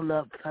Wars. Pull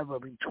up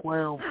February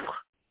 12th.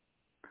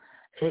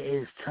 It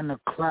is 10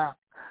 o'clock,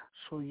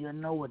 so you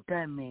know what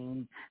that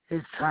means.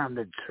 It's time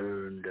to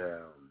turn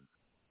down.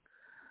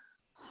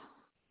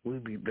 We'll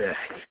be back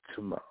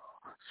tomorrow.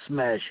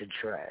 Smash your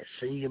trash.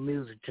 Send your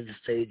music to the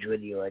stage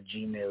radio at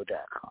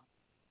gmail.com.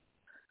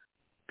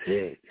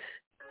 Peace.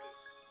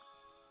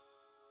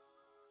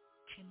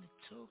 Can I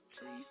talk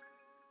to you?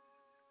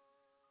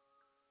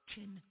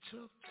 Can I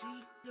talk to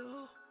you,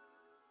 though?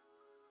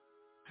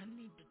 I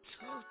need to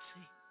talk to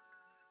you.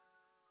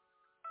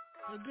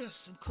 I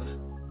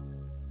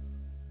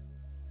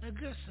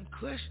got some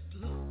questions,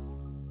 Lord.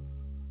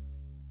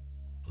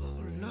 Oh,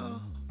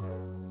 Lord.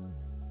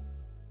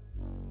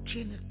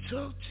 Can I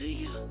talk to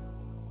you?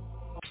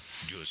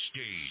 The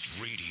Stage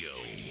Radio.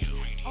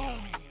 Oh,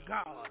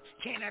 God.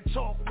 Can I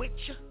talk with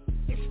you?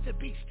 It's the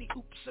beastie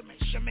oops, I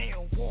make your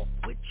man walk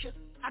with you.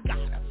 I got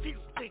a few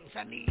things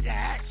I need to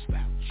ask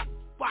about you.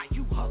 Why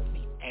you hug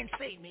me and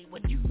say me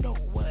when you know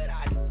what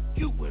I do?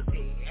 You was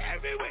there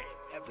everywhere,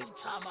 every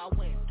time I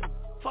went through.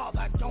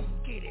 Father,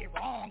 don't get it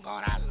wrong,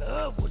 God, I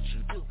love what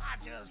you do. I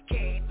just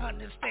can't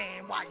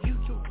understand why you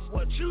do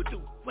what you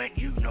do when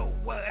you know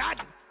what I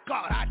do.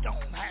 God, I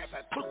don't have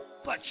a clue,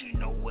 but you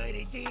know what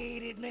it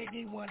did, it made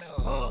me wanna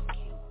hug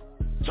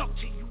you. Talk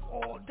to you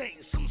all day,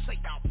 some say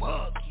I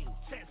bug you.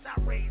 Since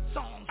I read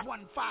Psalms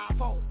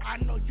 150, I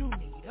know you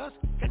need us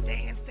to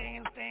dance,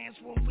 dance, dance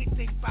when we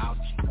think about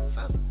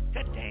Jesus.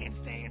 To dance,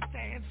 dance,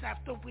 dance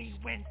after we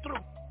went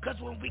through. Cause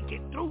when we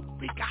get through,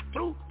 we got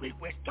through, we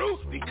went through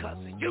because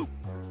of you.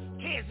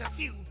 Here's a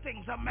few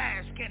things I'm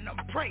asking,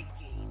 I'm praying.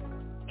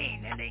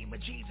 In the name of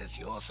Jesus,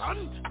 your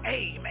son,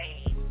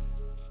 amen.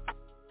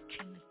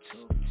 Can I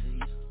talk to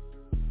you?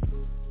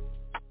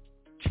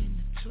 Can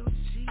I talk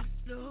to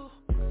you, Lord?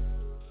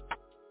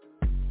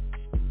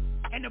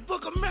 In the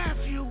book of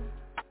Matthew,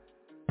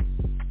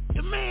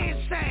 the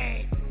man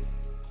said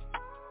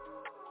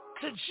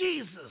to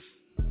Jesus,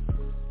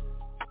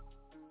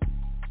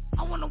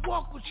 I want to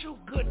walk with you,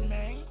 good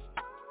man.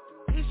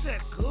 He said,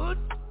 good?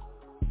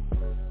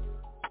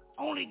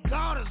 Only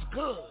God is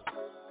good.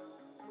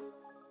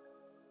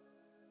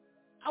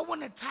 I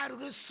want to title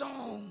this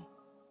song,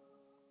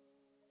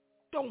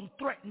 Don't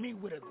Threaten Me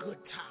with a Good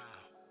Time.